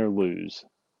 win or lose,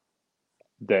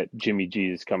 that Jimmy G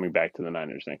is coming back to the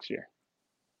Niners next year.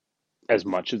 As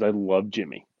much as I love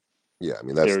Jimmy, Yeah, I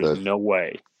mean there is no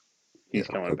way he's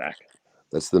coming back.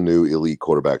 That's the new elite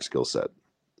quarterback skill set.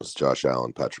 It's Josh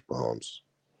Allen, Patrick Mahomes.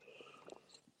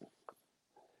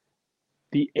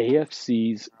 The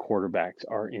AFC's quarterbacks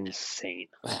are insane.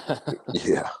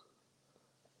 Yeah.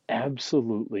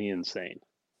 Absolutely insane.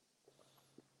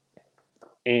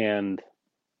 And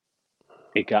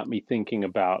it got me thinking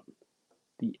about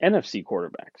the NFC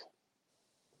quarterbacks.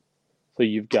 So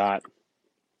you've got,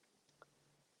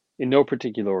 in no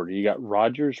particular order, you got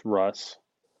Rodgers, Russ,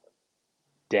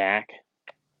 Dak,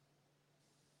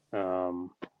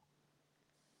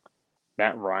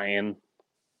 Matt Ryan,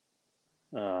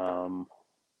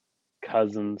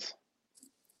 Cousins.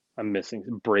 I'm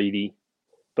missing Brady,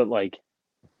 but like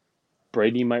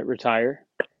Brady might retire.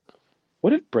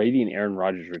 What if Brady and Aaron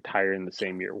Rodgers retire in the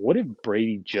same year? What if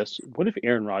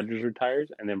Aaron Rodgers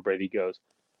retires and then Brady goes,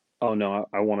 oh no,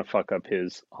 I want to fuck up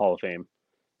his Hall of Fame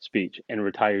speech and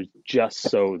retires just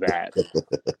so that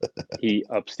he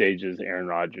upstages Aaron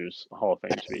Rodgers' Hall of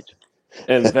Fame speech.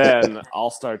 And then I'll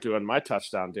start doing my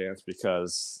touchdown dance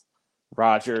because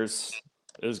Rodgers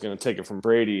is going to take it from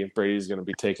Brady, and Brady's going to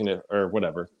be taking it, or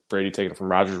whatever. Brady taking it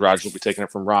from Rodgers. Rodgers will be taking it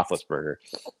from Roethlisberger.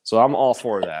 So I'm all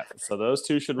for that. So those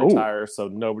two should retire so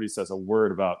nobody says a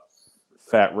word about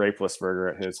Fat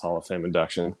Rapelessberger at his Hall of Fame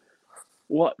induction.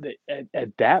 Well,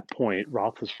 at that point,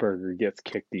 Roethlisberger gets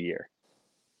kicked a year.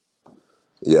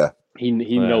 Yeah. He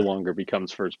no longer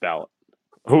becomes first ballot.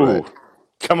 Ooh, Right.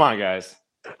 Come on, guys.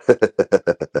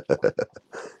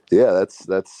 Yeah, that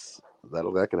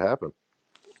could happen.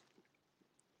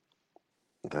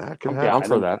 That could happen. I'm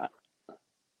for that.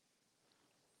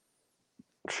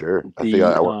 Sure. I think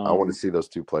I want to see those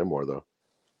two play more, though.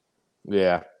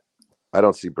 Yeah. I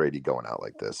don't see Brady going out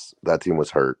like this. That team was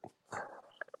hurt.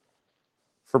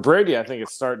 For Brady, I think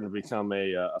it's starting to become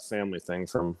a family thing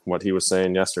from what he was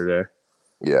saying yesterday.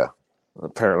 Yeah.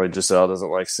 Apparently, Giselle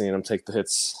doesn't like seeing him take the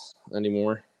hits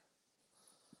anymore.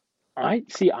 I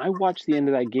watched the end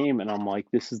of that game, and I'm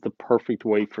like, this is the perfect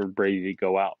way for Brady to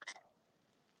go out.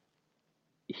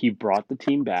 He brought the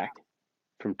team back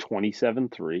from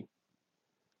 27-3,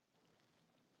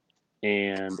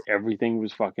 and everything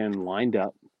was fucking lined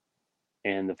up,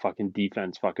 and the fucking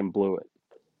defense fucking blew it.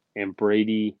 And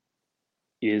Brady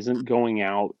isn't going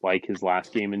out like his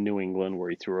last game in New England where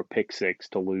he threw a pick six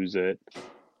to lose it,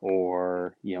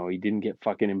 or, he didn't get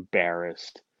fucking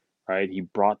embarrassed, right? He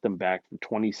brought them back from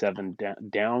 27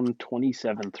 down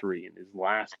 27-3 in his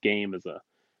last game as a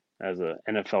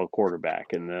NFL quarterback,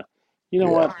 and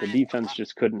what, the defense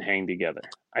just couldn't hang together.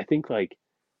 I think, like,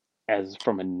 as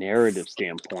from a narrative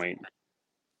standpoint,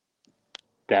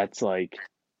 that's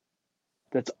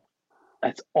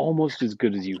almost as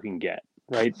good as you can get,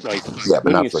 right? Like, but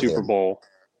winning not a for Super him. Bowl.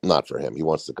 Not for him. He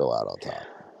wants to go out on top.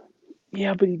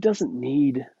 Yeah, but he doesn't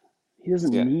need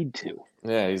to.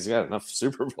 Yeah, he's got enough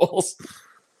Super Bowls.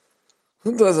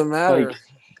 It doesn't matter. Like,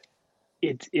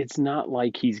 it's not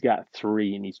like he's got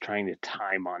 3 and he's trying to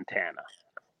tie Montana.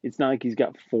 It's not like he's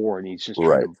got 4 and he's just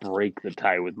trying to break the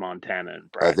tie with Montana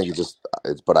and Bradshaw.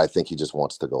 I think he just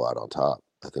wants to go out on top.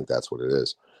 I think that's what it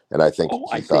is. And I think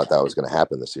he thought that was going to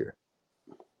happen this year.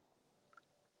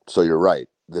 So you're right.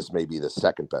 This may be the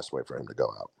second best way for him to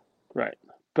go out. Right.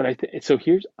 But I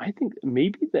think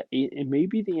maybe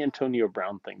the Antonio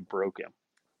Brown thing broke him.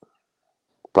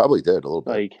 Probably did a little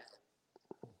bit. Like,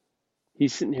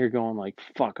 he's sitting here going like,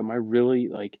 fuck, am I really,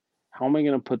 like, how am I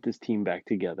going to put this team back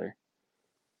together?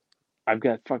 I've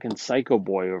got fucking Psycho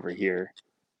Boy over here,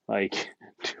 like,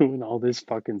 doing all this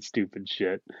fucking stupid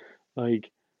shit.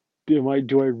 Like, do I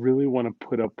really want to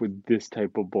put up with this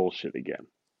type of bullshit again?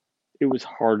 It was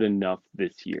hard enough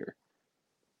this year.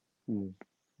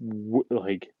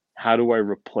 Like, how do I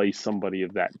replace somebody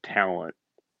of that talent?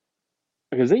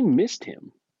 Because they missed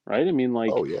him, right? I mean,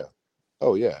 like,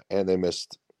 oh yeah, and they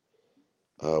missed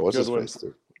what's Goodwin. his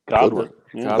face? Godwin.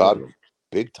 Godwin,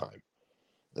 big time.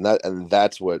 And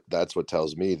that's what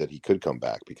tells me that he could come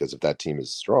back, because if that team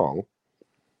is strong,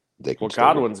 they can. Well,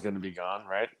 Godwin's going to be gone,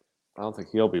 right? I don't think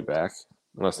he'll be back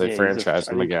unless they franchise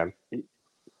him again.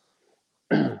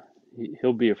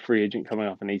 He'll be a free agent coming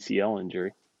off an ACL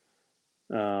injury.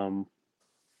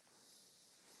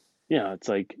 Yeah, it's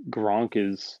like Gronk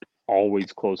is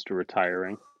always close to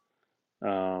retiring.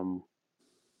 Um,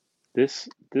 this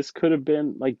could have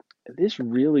been like this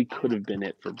really could have been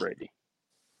it for Brady.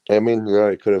 I mean, yeah,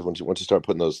 it could have once you start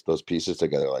putting those pieces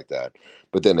together like that.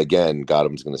 But then again,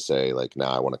 Gotham's going to say like,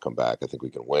 "Nah, I want to come back. I think we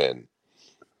can win."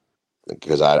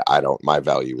 Because I don't. My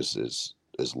value is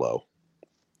low,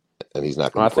 and he's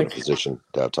not going Well, I to be put in think. a position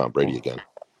to have Tom Brady again.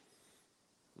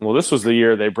 Well, this was the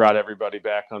year they brought everybody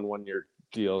back on 1-year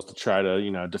deals to try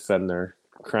to defend their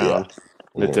crown. Yeah.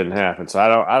 And it didn't happen. So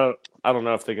I don't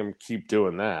know if they can keep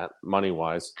doing that money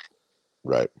wise.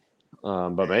 Right.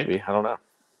 But maybe, I don't know.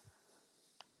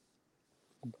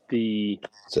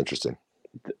 It's interesting.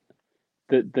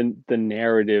 The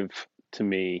narrative to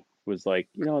me was like,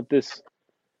 this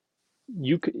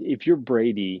you could, if you're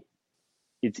Brady,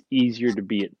 it's easier to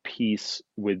be at peace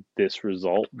with this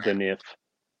result than if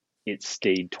it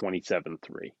stayed 27-3.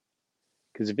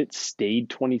 Because if it stayed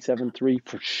 27-3,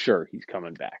 for sure he's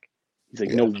coming back. He's like,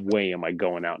 Yeah. no way am I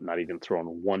going out and not even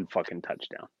throwing one fucking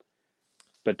touchdown.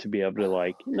 But to be able to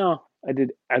like, no, I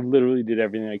literally did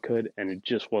everything I could, and it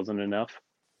just wasn't enough.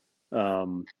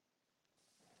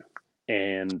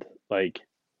 And like,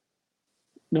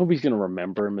 nobody's gonna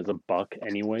remember him as a buck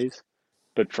anyways.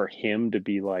 But for him to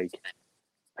be like,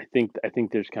 I think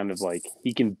there's kind of like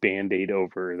he can band-aid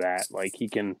over that. Like he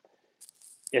can,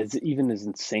 even as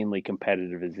insanely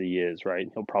competitive as he is,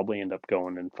 right? He'll probably end up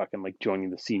going and fucking like joining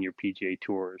the senior PGA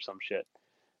Tour or some shit.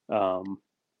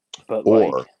 But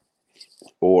like,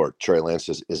 or Trey Lance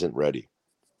just isn't ready,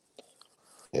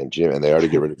 and they already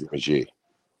get rid of Jimmy G,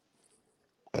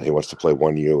 and he wants to play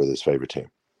 1 year with his favorite team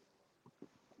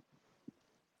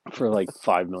for like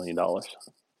 $5 million.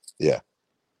 Yeah.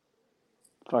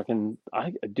 Fucking,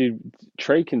 dude,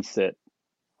 Trey can sit.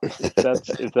 If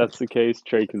that's the case,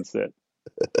 Trey can sit.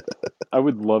 I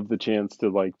would love the chance to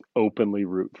like openly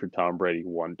root for Tom Brady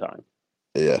one time.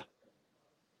 Yeah.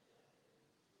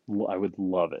 I would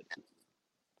love it.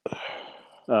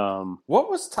 What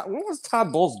was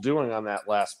Todd Bowles doing on that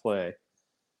last play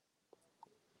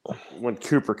when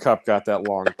Cooper Kupp got that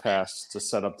long pass to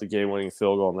set up the game-winning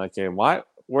field goal in that game?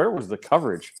 Where was the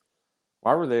coverage?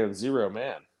 Why were they in zero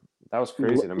man? That was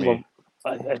crazy to me.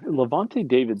 Levante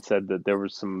David said that there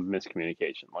was some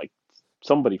miscommunication. Like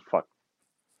somebody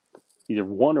either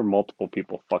one or multiple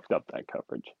people fucked up that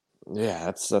coverage.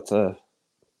 Yeah,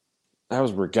 that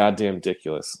was goddamn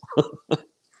ridiculous.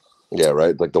 Yeah,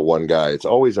 right. Like the one guy. It's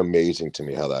always amazing to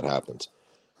me how that happens.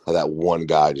 How that one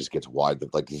guy just gets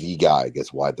the guy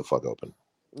gets wide the fuck open.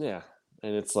 Yeah,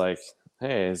 and it's like,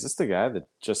 hey, is this the guy that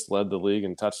just led the league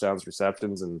in touchdowns,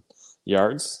 receptions, and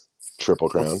yards? Triple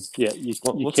crown.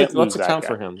 Let's account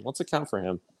for him. Let's account for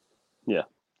him. Yeah,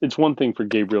 it's one thing for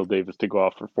Gabriel Davis to go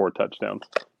off for 4 touchdowns.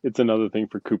 It's another thing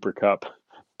for Cooper Kupp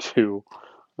to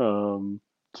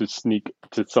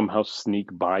somehow sneak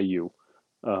by you.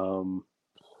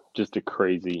 Just a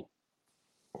crazy.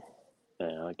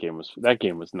 Yeah, that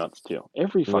game was nuts too.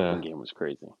 Every fucking game was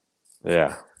crazy.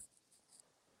 Yeah.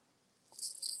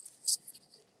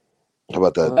 How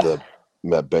about the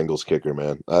Bengals kicker,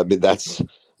 man? I mean,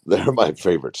 they're my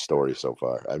favorite story so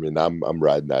far. I mean, I'm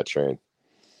riding that train.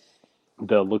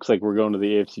 That looks like we're going to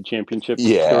the AFC Championship.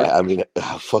 Yeah, story. I mean,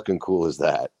 how fucking cool is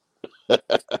that?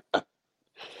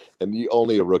 And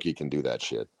only a rookie can do that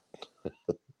shit.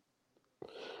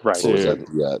 Right. What was that?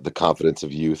 Yeah, the confidence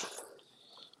of youth.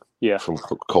 Yeah. From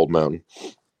Cold Mountain.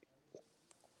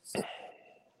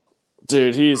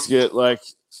 Dude, he's good. Like,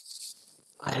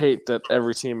 I hate that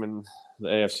every team in the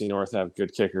AFC North have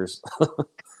good kickers.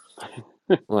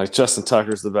 Like Justin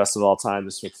Tucker's the best of all time.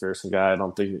 This McPherson guy, I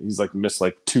don't think he's like missed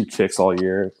like 2 kicks all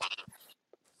year.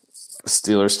 The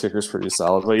Steelers kicker's pretty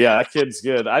solid, but yeah, that kid's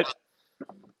good.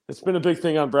 It's been a big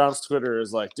thing on Brown's Twitter.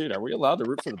 Is like, dude, are we allowed to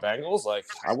root for the Bengals? Like,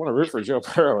 I want to root for Joe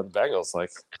Burrow and the Bengals.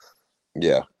 Like,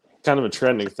 yeah, kind of a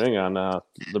trending thing on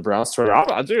the Browns Twitter.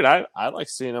 Dude, I like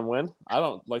seeing them win. I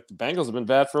don't like the Bengals have been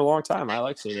bad for a long time. I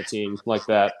like seeing a team like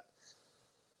that.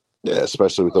 Yeah,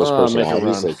 especially with those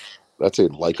personalities. That's a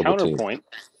likable team.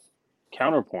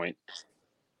 Counterpoint.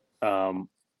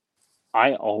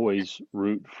 I always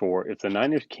root for, if the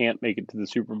Niners can't make it to the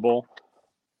Super Bowl,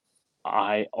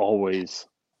 I always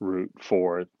root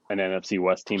for an NFC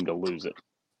West team to lose it.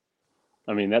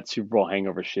 I mean, that Super Bowl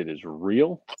hangover shit is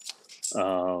real.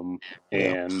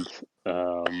 And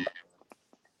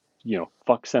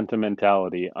fuck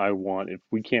sentimentality. If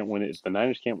we can't win it, if the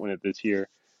Niners can't win it this year,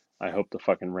 I hope the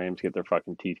fucking Rams get their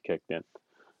fucking teeth kicked in.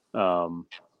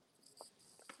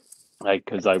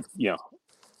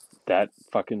 that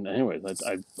fucking anyways.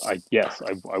 Yes,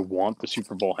 I want the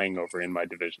Super Bowl hangover in my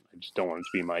division. I just don't want it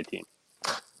to be my team.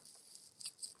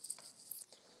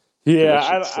 Yeah,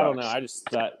 That shit I don't know.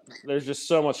 sucks. There's just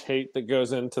so much hate that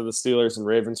goes into the Steelers and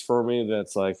Ravens for me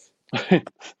that's like, all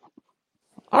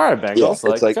right, Yeah,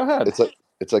 Bengals, like, go ahead. it's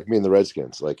like me and the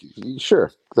Redskins. Like,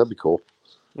 sure, that'd be cool.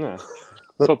 Yeah.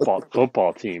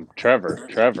 Football team. Trevor,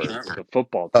 the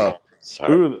football team. Oh,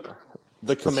 sorry. Ooh,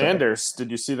 the Commanders.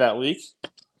 Did you see that leak?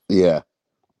 Yeah,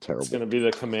 It's terrible. going to be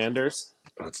the Commanders.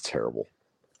 That's terrible.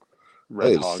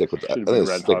 Red Hawks. Stick with Should have I been think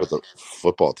Red stick with Hawks. the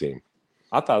football team.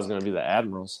 I thought it was going to be the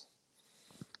Admirals.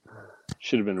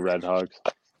 Should have been Red Hogs.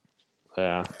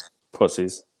 Yeah,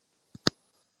 pussies.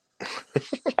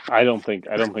 I don't think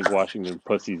Washington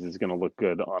Pussies is going to look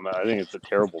good on that. I think it's a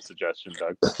terrible suggestion,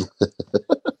 Doug.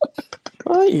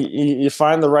 Well, you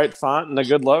find the right font and a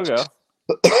good logo.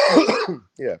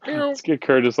 Yeah. Let's get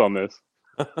Curtis on this.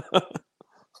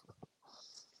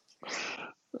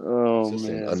 Oh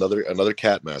man. Another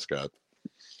cat mascot.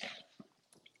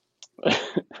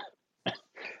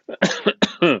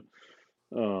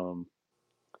 All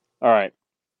right.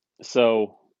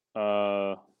 So,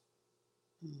 I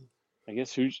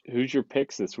guess who's your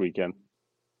picks this weekend?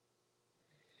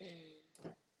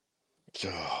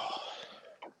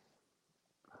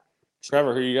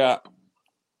 Trevor, who you got?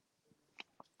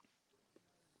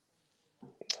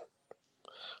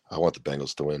 I want the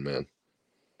Bengals to win, man.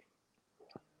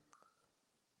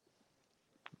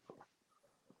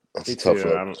 That's Me a tough too.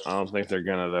 one. I don't think they're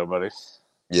gonna though, buddy.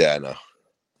 Yeah, I know.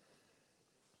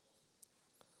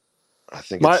 I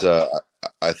think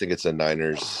it's a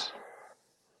Niners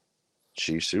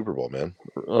Chiefs Super Bowl, man.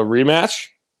 A rematch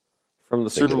from the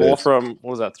think Super it Bowl is. from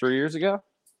what was that 3 years ago?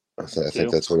 I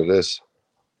think that's what it is.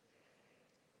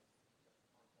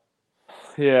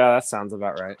 Yeah, that sounds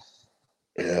about right.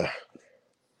 Yeah.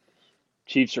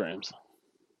 Chiefs Rams.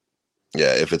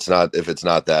 Yeah, if it's not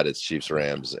that, it's Chiefs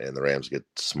Rams, and the Rams get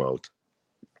smoked.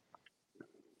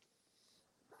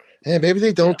 Yeah, maybe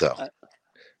they don't though.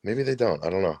 Maybe they don't. I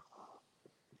don't know.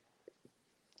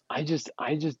 I just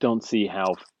don't see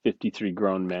how 53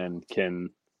 grown men can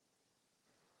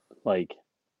like.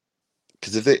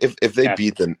 Because if they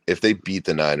beat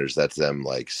the Niners, that's them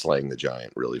like slaying the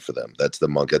giant. Really, for them, that's the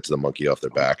monkey off their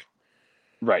back.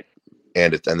 Right.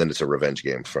 And then it's a revenge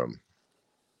game from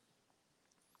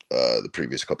the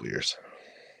previous couple of years.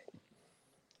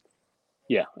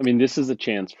 Yeah, I mean, this is a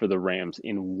chance for the Rams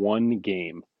in one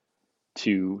game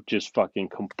to just fucking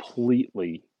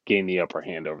completely gain the upper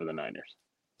hand over the Niners.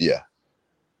 Yeah.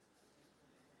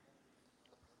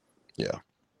 Yeah.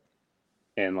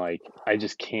 And like, I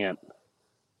just can't.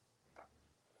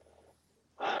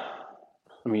 I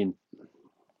mean,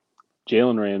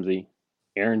 Jalen Ramsey,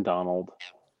 Aaron Donald.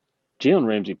 Jalen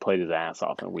Ramsey played his ass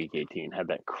off in Week 18, had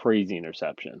that crazy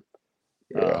interception.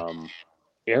 Yeah.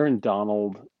 Aaron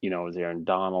Donald, is Aaron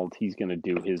Donald. He's going to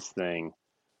do his thing.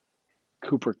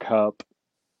 Cooper Kupp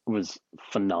was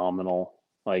phenomenal.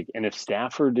 Like, and if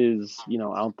Stafford is,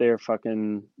 out there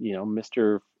fucking,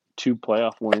 Mr. 2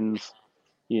 playoff wins,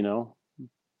 he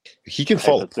can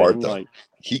fall apart though. Like,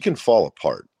 he can fall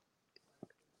apart.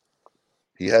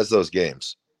 He has those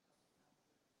games.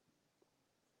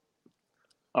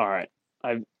 All right.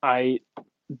 I'm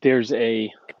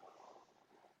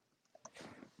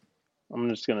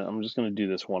just gonna do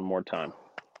this one more time.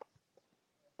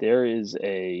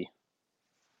 I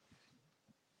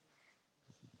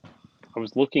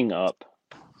was looking up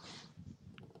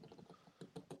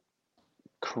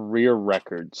career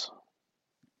records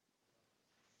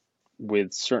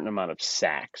with certain amount of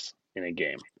sacks in a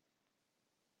game.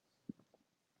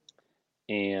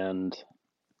 And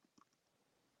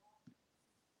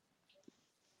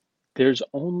first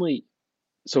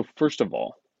of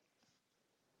all,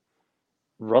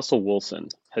 Russell Wilson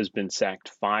has been sacked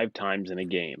 5 times in a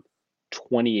game,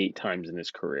 28 times in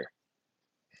his career.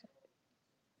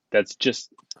 That's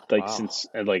just like since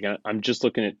I'm just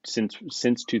looking at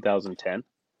since 2010.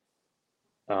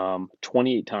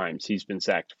 28 times he's been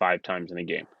sacked 5 times in a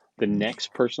game. The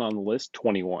next person on the list,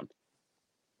 21.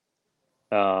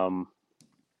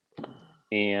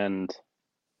 And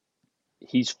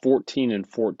he's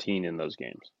 14-14 in those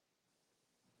games.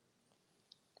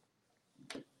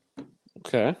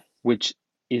 Okay. Which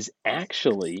is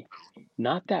actually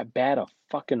not that bad a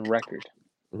fucking record.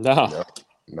 No,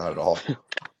 not at all.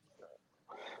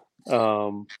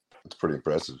 It's pretty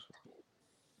impressive.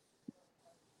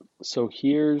 So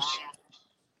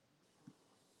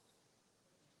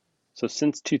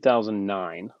since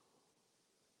 2009.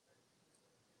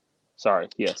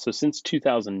 So since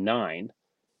 2009,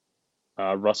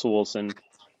 Russell Wilson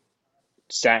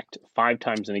sacked 5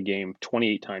 times in a game,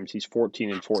 28 times. He's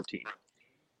 14-14.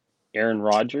 Aaron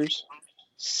Rodgers,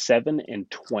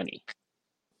 7-20.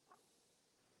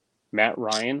 Matt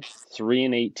Ryan,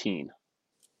 3-18.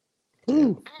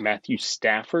 Ooh. Matthew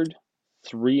Stafford,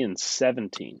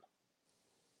 3-17.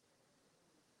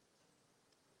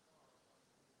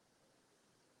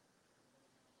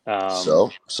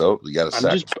 So you got to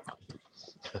sack.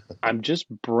 I'm just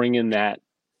bringing that.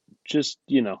 Just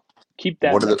keep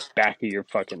that What in are the back of your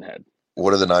fucking head.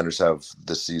 What do the Niners have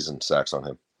this season sacks on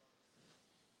him?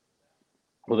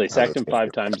 Well, they sacked him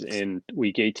 5 times in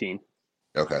week 18.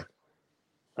 Okay.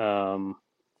 And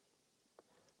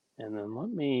then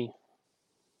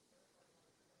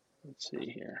let's see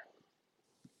here.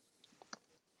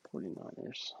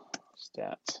 49ers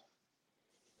stats.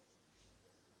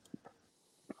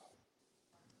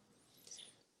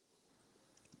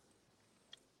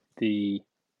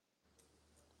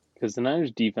 Because the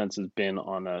Niners defense has been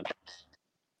on a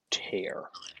tear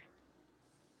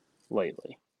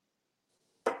lately.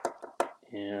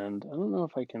 And I don't know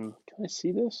if can I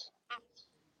see this?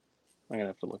 I'm going to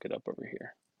have to look it up over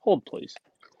here. Hold, please.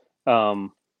 But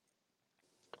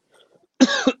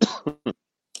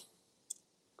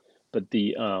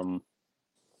the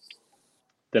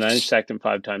Niners sacked him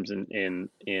 5 times in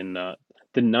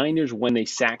the Niners, when they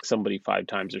sack somebody 5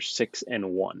 times, are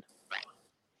 6-1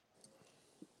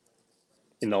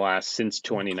 in the last since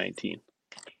 2019.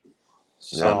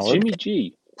 Jimmy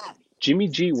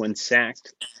G, when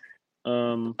sacked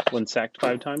 5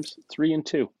 times,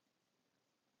 3-2.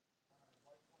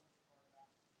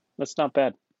 That's not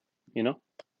bad,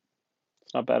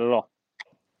 It's not bad at all.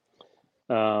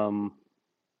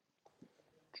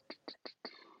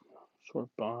 Sort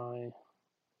by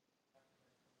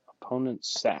opponents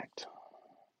sacked.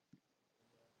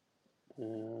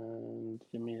 And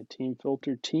give me a team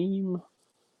filter. Team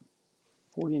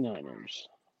 49ers.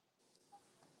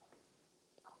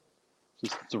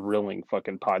 This is thrilling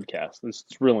fucking podcast. This is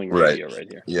thrilling radio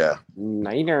right here. Yeah.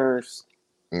 Niners.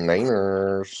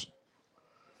 Niners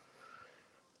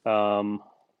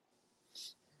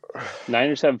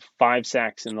have 5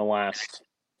 sacks in the last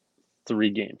 3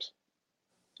 games.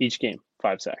 Each game,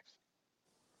 5 sacks.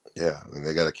 Yeah, I mean,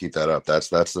 they got to keep that up. That's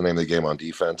the name of the game on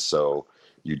defense. So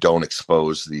you don't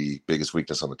expose the biggest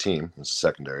weakness on the team, it's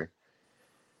secondary,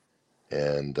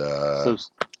 and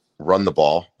run the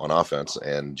ball on offense.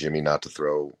 And Jimmy not to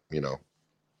throw,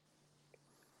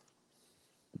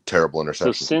 terrible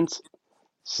interceptions. So since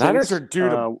Niners are due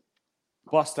to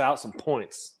bust out some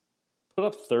points, put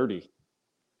up 30.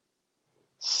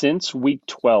 Since week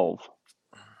 12.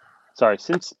 Sorry,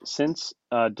 since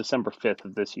December 5th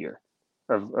of this year,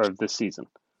 of this season,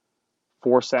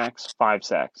 4 sacks, 5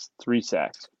 sacks, 3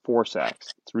 sacks, 4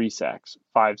 sacks, 3 sacks,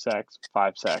 5 sacks,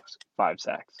 5 sacks, 5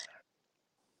 sacks.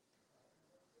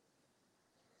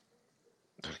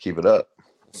 Keep it up.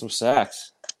 Some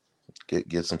sacks.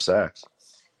 Get some sacks.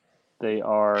 They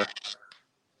are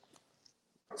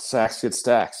sacks get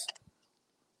stacks.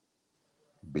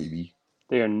 Baby.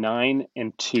 They are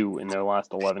 9-2 in their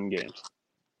last 11 games.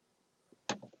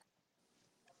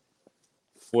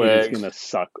 It is gonna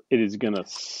suck. It is gonna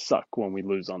suck when we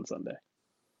lose on Sunday.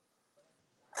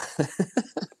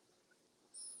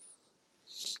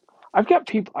 I've got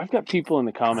people in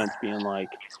the comments being like,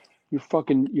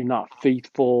 you're not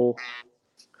faithful,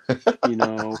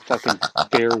 fucking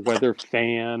fair weather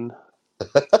fan.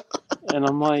 And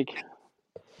I'm like,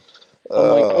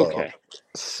 okay.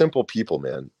 Simple people,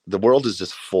 man. The world is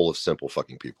just full of simple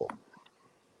fucking people.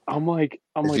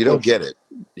 If you don't get it,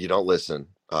 you don't listen,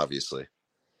 obviously.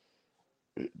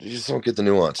 You just don't get the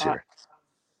nuance here.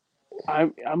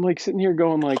 I'm like sitting here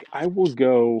going like, I'll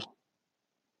go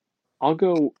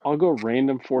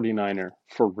random 49er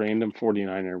for random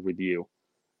 49er with you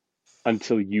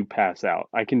until you pass out.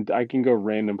 I can go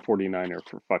random 49er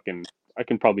for fucking, I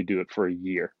can probably do it for a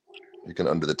year. You can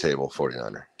under the table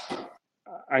 49er.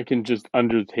 I can just I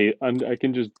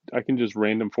can just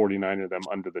random 49er them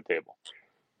under the table.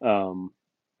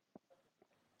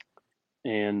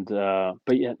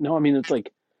 But yeah, no, I mean, it's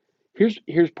like,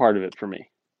 here's part of it for me.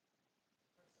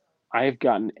 I have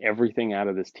gotten everything out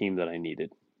of this team that I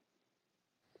needed.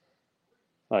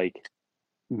 Like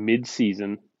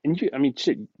mid-season, and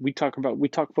shit, we talk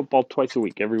football twice a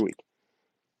week, every week.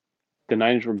 The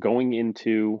Niners were going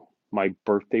into my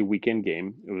birthday weekend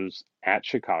game. It was at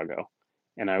Chicago,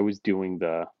 and I was doing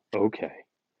okay,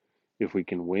 if we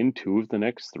can win 2 of the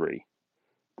next 3,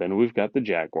 then we've got the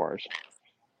Jaguars,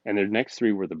 and their next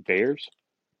 3 were the Bears,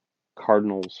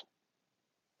 Cardinals,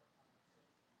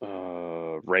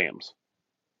 Rams.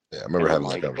 Yeah, I remember having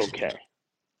that conversation. Okay,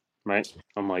 right?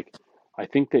 I'm like, I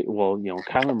think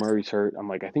Kyler Murray's hurt. I'm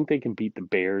like, I think they can beat the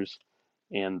Bears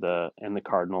and the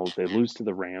Cardinals. They lose to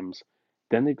the Rams.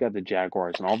 Then they've got the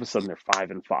Jaguars, and all of a sudden they're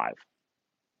 5-5.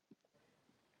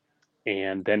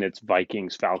 And then it's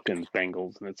Vikings, Falcons,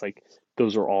 Bengals, and it's like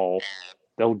those are all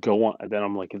they'll go on. Then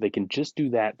I'm like, if they can just do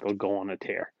that, they'll go on a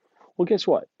tear. Well, guess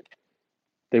what?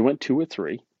 They went 2 or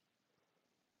 3,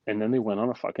 and then they went on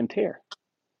a fucking tear.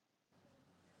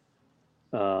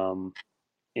 And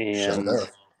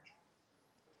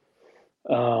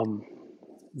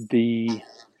the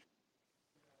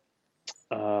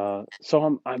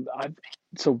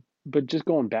but just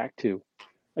going back to,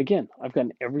 again, I've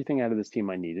gotten everything out of this team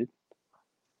I needed.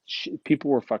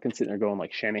 People were fucking sitting there going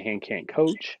like, Shanahan can't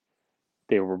coach.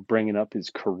 They were bringing up his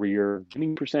career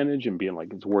winning percentage and being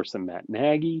like, it's worse than Matt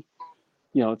Nagy.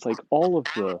 It's like all of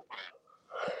the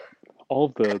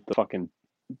fucking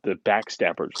the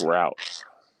backstabbers were out.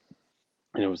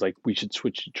 And it was like, we should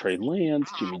switch to Trey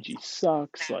Lance. Jimmy G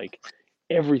sucks. Like,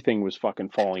 everything was fucking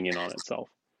falling in on itself.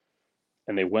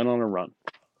 And they went on a run.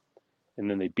 And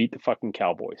then they beat the fucking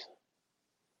Cowboys.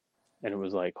 And it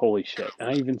was like, holy shit. And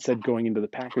I even said going into the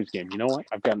Packers game, you know what?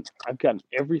 I've gotten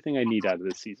everything I need out of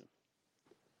this season.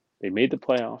 They made the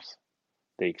playoffs.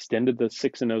 They extended the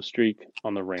 6-0 streak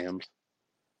on the Rams.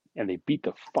 And they beat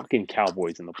the fucking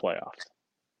Cowboys in the playoffs.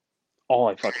 All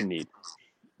I fucking need.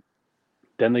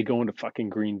 Then they go into fucking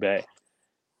Green Bay.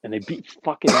 And they beat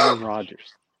fucking Aaron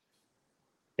Rodgers.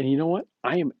 And you know what?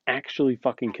 I am actually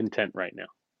fucking content right now.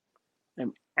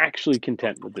 I'm actually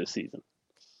content with this season.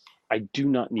 I do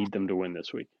not need them to win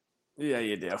this week. Yeah,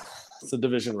 you do. It's a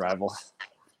division rival.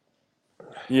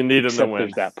 You need them to win.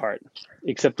 Except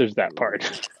there's that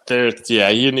part.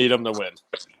 You need them to win.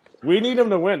 We need him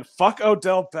to win. Fuck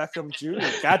Odell Beckham Jr.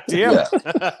 God damn it.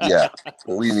 Yeah.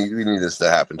 We need this to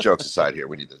happen. Jokes aside here,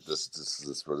 we need this. This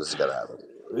has got to happen.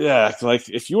 Yeah, like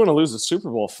if you want to lose the Super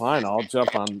Bowl, fine. I'll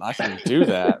jump on. I can do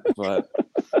that, but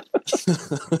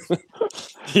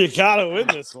you gotta win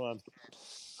this one.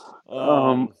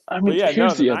 I mean, but yeah,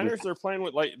 here's the the Niners. They're playing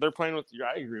with I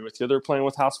agree with you. They're playing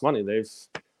with house money. They've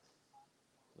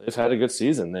had a good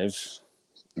season. I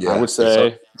would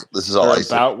say this is all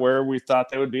about where we thought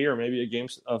they would be, or maybe a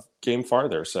game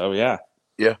farther. So yeah.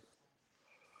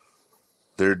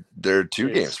 They're 2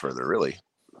 games further, really.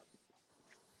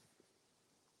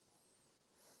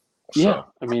 Yeah,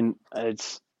 I mean,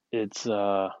 it's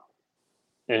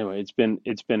anyway, it's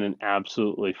been an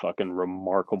absolutely fucking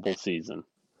remarkable season,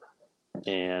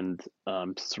 and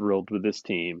I'm thrilled with this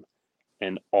team,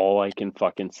 and all I can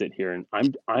fucking sit here and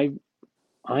I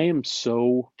am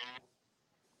so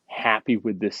happy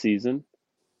with this season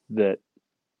that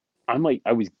I'm like,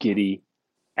 I was giddy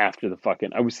after the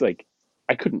fucking, I was like,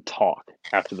 I couldn't talk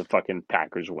after the fucking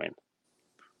Packers win.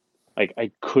 Like,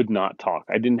 I could not talk.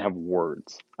 I didn't have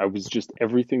words. I was just,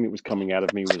 everything that was coming out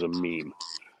of me was a meme.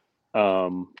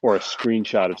 Or a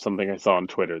screenshot of something I saw on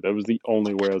Twitter. That was the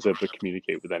only way I was able to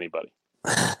communicate with anybody.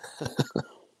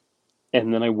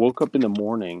 And then I woke up in the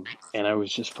morning and I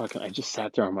just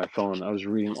sat there on my phone. I was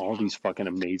reading all these fucking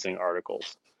amazing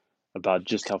articles about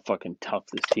just how fucking tough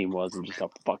this team was and just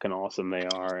how fucking awesome they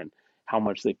are and how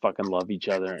much they fucking love each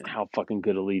other and how fucking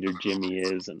good a leader Jimmy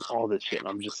is and all this shit. And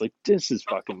I'm just like, this is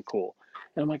fucking cool.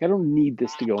 And I'm like, I don't need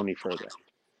this to go any further.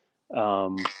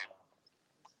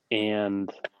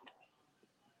 And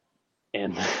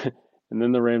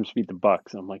then the Rams beat the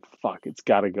Bucks. I'm like, fuck, it's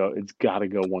gotta go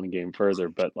 1 game further.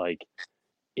 But like,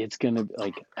 it's gonna,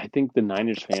 like, I think the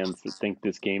Niners fans that think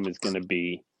this game is gonna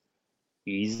be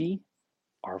easy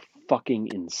are fucking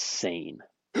insane.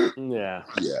 Yeah.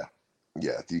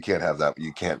 You can't have that.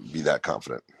 You can't be that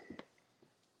confident.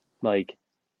 Like,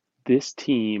 this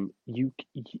team, and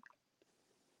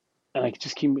I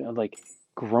just keep like,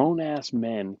 grown ass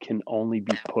men can only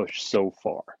be pushed so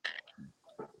far.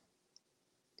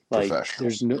 Like,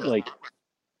 there's no like,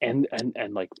 and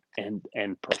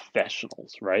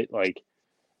professionals, right? Like,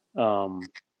 but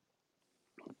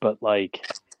like,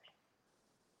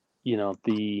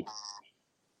 the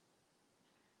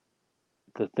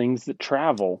things that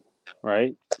travel,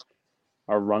 right,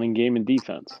 are running game and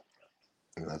defense.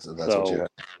 And that's what you have.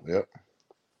 Yep.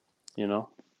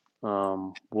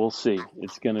 We'll see.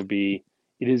 It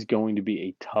is going to be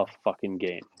a tough fucking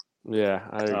game. Yeah,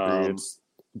 I agree. It's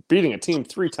beating a team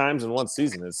 3 times in one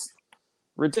season is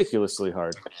ridiculously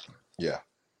hard. Yeah.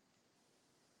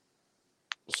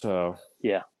 So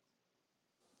yeah.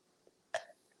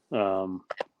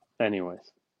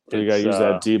 Anyways, so you gotta use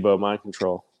that Debo mind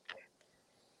control.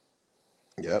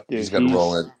 Yep. He's got to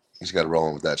roll in. He's got to roll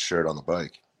in with that shirt on the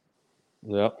bike.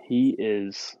 Yep. He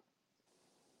is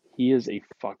a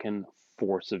fucking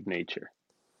force of nature.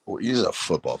 Well, he's a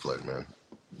football player, man.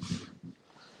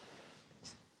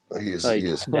 He is. Like He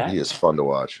is. that He is fun to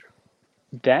watch.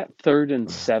 that 3rd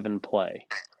and 7 play.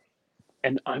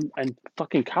 And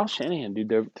fucking Kyle Shanahan,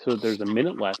 dude. So there's a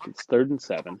minute left. It's 3rd and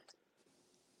 7.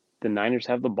 The Niners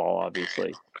have the ball,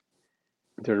 obviously.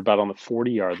 They're about on the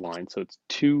 40-yard line, so it's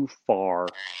too far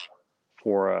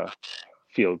for a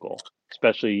field goal,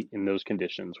 especially in those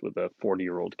conditions with a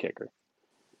 40-year-old kicker.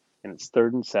 And it's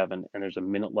 3rd and 7, and there's a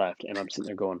minute left, and I'm sitting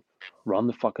there going, run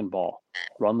the fucking ball,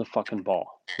 run the fucking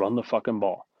ball, run the fucking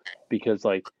ball. Because,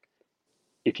 like,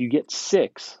 if you get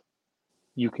 6,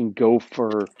 you can go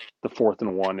for the 4th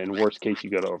and 1, and worst case,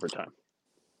 you go to overtime.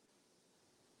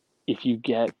 If you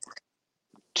get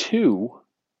 2,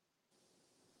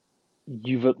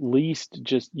 you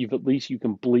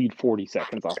can bleed 40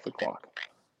 seconds off the clock,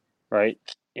 right?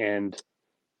 And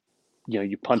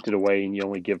you punt it away and you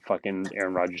only give fucking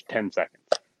Aaron Rodgers 10 seconds,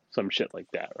 some shit like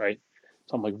that, right?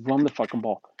 So I'm like, run the fucking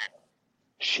ball.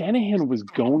 Shanahan was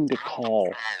going to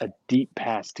call a deep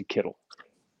pass to Kittle.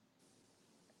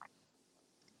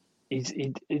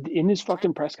 In his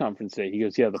fucking press conference today, he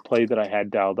goes, yeah, the play that I had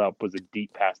dialed up was a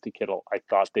deep pass to Kittle. I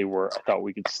thought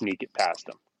we could sneak it past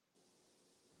him.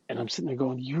 And I'm sitting there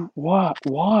going, what?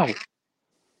 Why?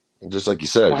 Just like you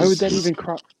said, Why would that even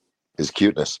cross? His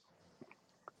cuteness.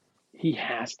 He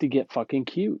has to get fucking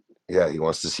cute. Yeah, he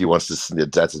wants to.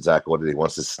 That's exactly what it is. He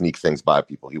wants to sneak things by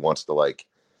people. He wants to like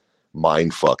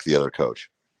mind fuck the other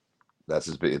coach. That's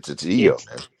his. It's ego,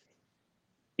 man.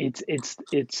 It's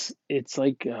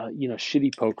like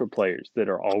shitty poker players that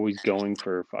are always going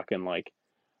for fucking like,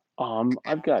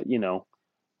 I've got 2-5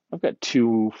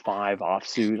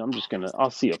 offsuit.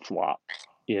 I'll see a flop,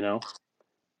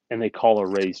 and they call a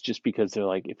raise just because they're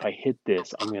like, if I hit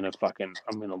this, I'm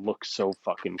gonna look so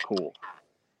fucking cool.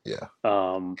 Yeah.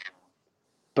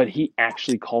 But he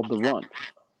actually called the run,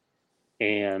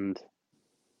 and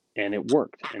it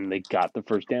worked, and they got the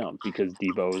first down because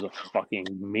Debo is a fucking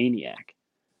maniac.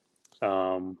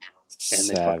 And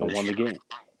they fucking won the game.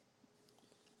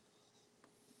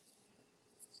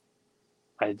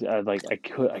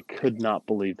 I could not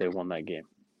believe they won that game.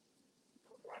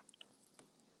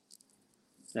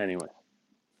 Anyway,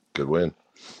 good win.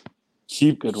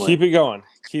 Keep it going.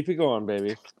 Keep it going,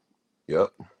 baby.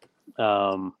 Yep.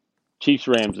 Chiefs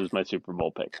Rams is my Super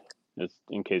Bowl pick, just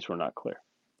in case we're not clear.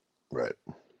 Right.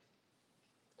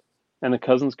 And the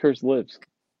Cousins curse lives.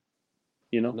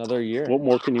 Another year. What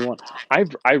more can you want?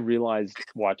 I realized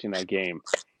watching that game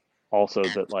also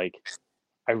that like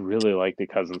I really like the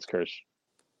Cousins curse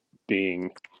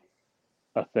being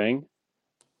a thing,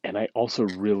 and I also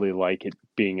really like it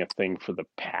being a thing for the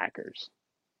Packers.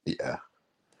 Yeah.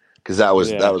 Because that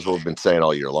was what we've been saying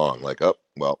all year long. Like, oh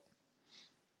well,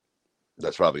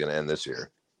 that's probably going to end this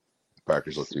year.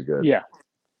 Packers look too good. Yeah.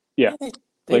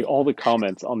 Like all the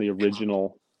comments on the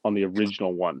original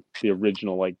one, the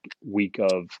original like week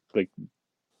of the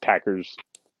Packers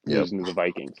losing to the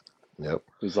Vikings. Yep.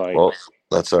 It was like, well,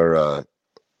 that's our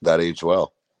that aged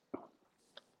well.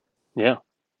 Yeah.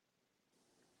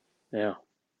 Yeah.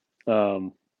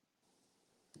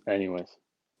 Anyways,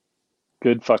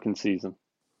 good fucking season.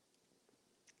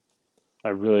 I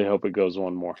really hope it goes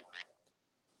one more.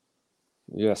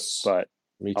 Yes. But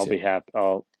me too. I'll be happy.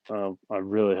 I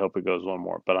really hope it goes one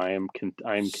more. But I am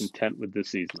content with this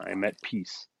season. I am at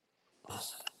peace.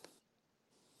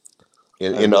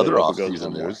 In other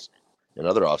off-season news,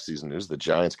 the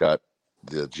Giants got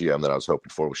the GM that I was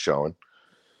hoping for was showing.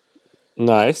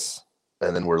 Nice.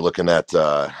 And then we're looking at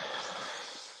the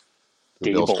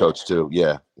Bills coach too.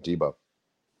 Yeah, Debo.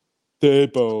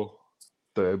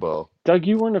 Doug,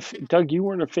 you weren't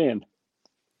a fan.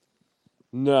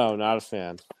 No, not a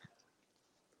fan.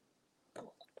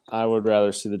 I would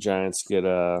rather see the Giants get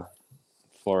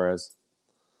Flores.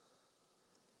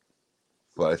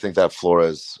 But I think that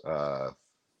Flores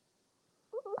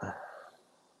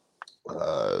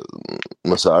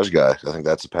massage guy, I think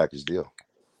that's a package deal.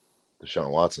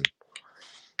 Deshaun Watson.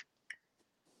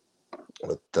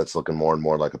 That's looking more and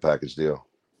more like a package deal.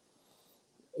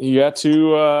 You got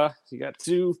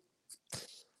two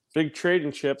big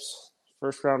trading chips,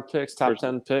 first round picks, top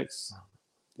 10 picks.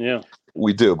 Yeah.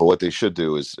 We do, but what they should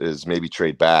do is maybe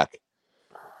trade back.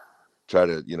 Try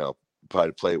to,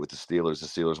 play it with the Steelers. The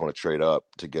Steelers want to trade up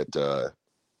to get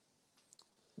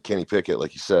Kenny Pickett,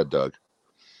 like you said, Doug.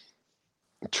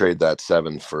 Trade that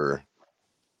 7 for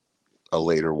a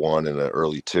later 1 and an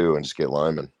early 2 and just get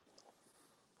Lyman.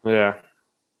 Yeah.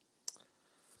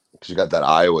 Because you got that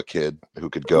Iowa kid who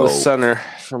could go. The center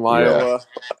from Iowa.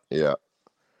 Yeah.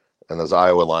 And those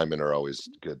Iowa linemen are always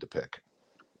good to pick.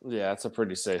 Yeah, it's a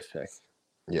pretty safe pick.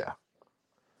 Yeah.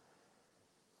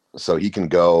 So he can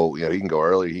go, he can go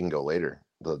early, he can go later.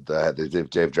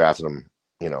 They've drafted him,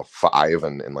 5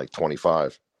 and like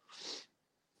 25.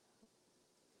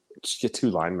 Just get 2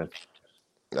 linemen.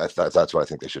 That's what I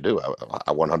think they should do.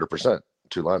 I 100%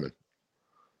 2 linemen.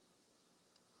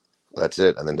 That's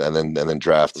it, and then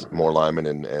draft more linemen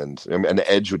and an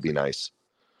edge would be nice.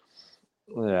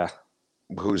 Yeah.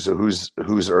 Who's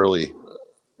early?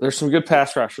 There's some good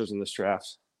pass rushers in this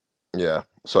draft. Yeah,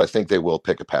 so I think they will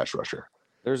pick a pass rusher.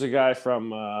 There's a guy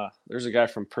from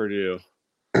Purdue,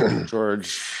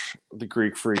 George, the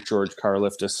Greek freak, George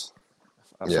Karlaftis.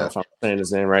 If I'm saying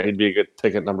his name right, he'd be a good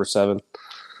pick at number 7.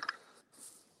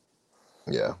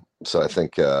 Yeah, so I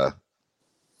think. You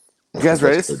guys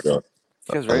ready? You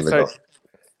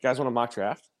guys want a mock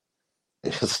draft?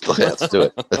 Let's do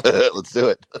it. Let's do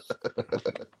it.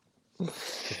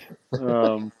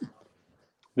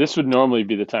 This would normally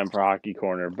be the time for Hockey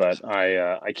Corner, but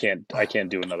I can't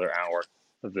do another hour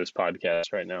of this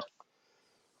podcast right now.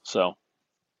 So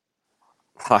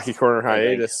Hockey Corner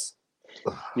hiatus.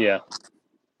 Yeah,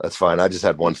 that's fine. I just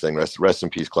had one thing. Rest in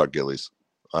peace, Clark Gillies,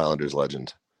 Islanders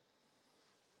legend,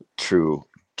 true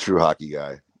hockey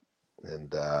guy,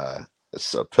 and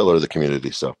it's a pillar of the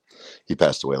community. So he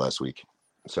passed away last week.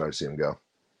 Sorry to see him go.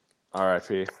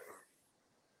 R.I.P.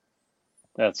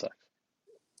 That sucks.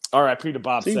 R.I.P. to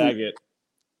Bob Saget.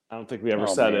 I don't think we ever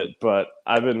said it, but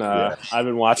I've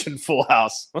been watching Full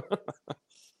House.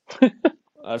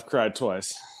 I've cried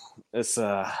twice. It's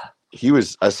I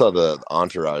saw the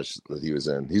Entourage that he was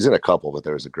in. He's in a couple, but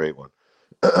there was a great one.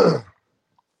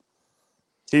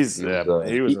 He was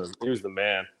the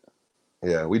man.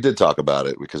 Yeah, we did talk about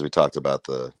it because we talked about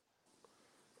the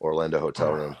Orlando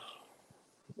hotel room.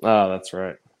 Oh, that's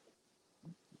right.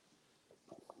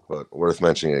 But worth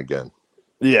mentioning again.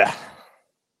 Yeah.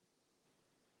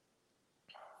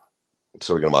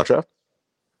 So we're gonna mock draft?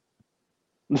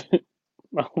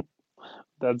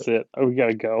 That's it. We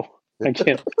gotta go. I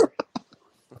can't.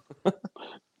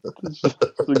 It's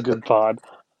a good pod.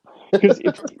 Because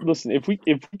if we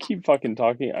keep fucking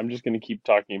talking, I'm just gonna keep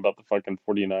talking about the fucking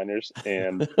 49ers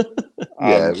and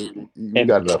you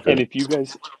got enough. And if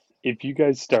you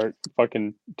guys start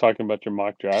fucking talking about your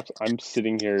mock drafts, I'm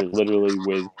sitting here literally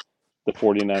with the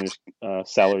 49ers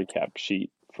salary cap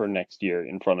sheet for next year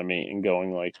in front of me and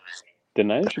going like, the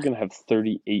Niners are gonna have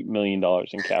 $38 million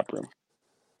in cap room,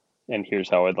 and here's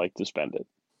how I'd like to spend it.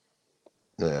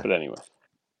 Yeah. But anyway,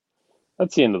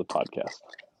 that's the end of the podcast.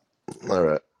 All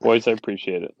right, boys, I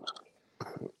appreciate it.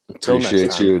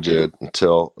 Appreciate you, dude.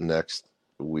 Until next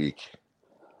week.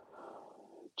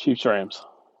 Chiefs Rams.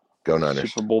 Go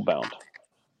Niners. Super Bowl bound.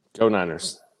 Go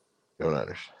Niners. Go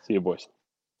Niners. See you, boys.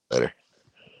 Later.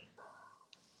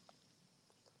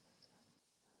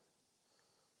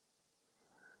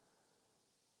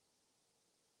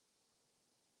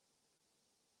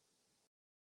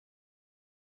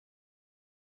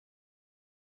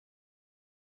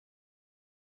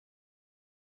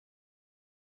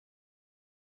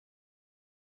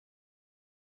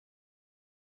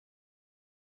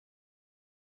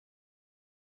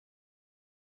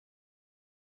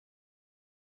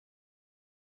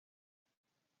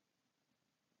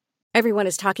 Everyone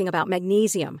is talking about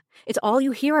magnesium. It's all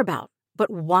you hear about. But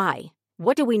why?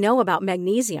 What do we know about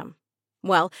magnesium?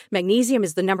 Well, magnesium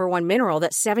is the number one mineral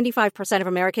that 75% of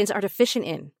Americans are deficient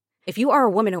in. If you are a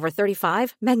woman over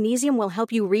 35, magnesium will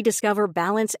help you rediscover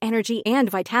balance, energy, and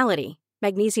vitality.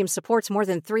 Magnesium supports more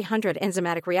than 300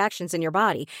 enzymatic reactions in your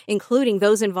body, including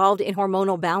those involved in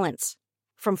hormonal balance.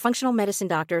 From functional medicine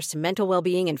doctors to mental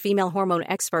well-being and female hormone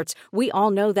experts, we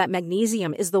all know that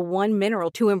magnesium is the one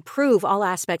mineral to improve all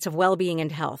aspects of well-being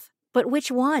and health. But which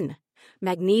one?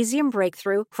 Magnesium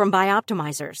Breakthrough from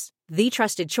Bioptimizers, the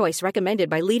trusted choice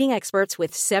recommended by leading experts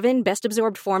with 7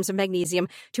 best-absorbed forms of magnesium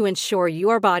to ensure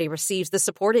your body receives the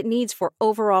support it needs for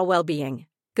overall well-being.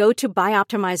 Go to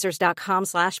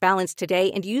bioptimizers.com/balance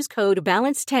today and use code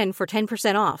BALANCE10 for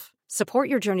 10% off. Support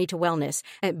your journey to wellness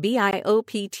at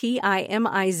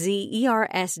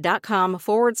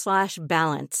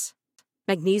bioptimizers.com/balance.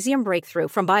 Magnesium Breakthrough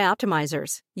from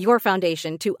Bioptimizers, your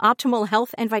foundation to optimal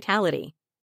health and vitality.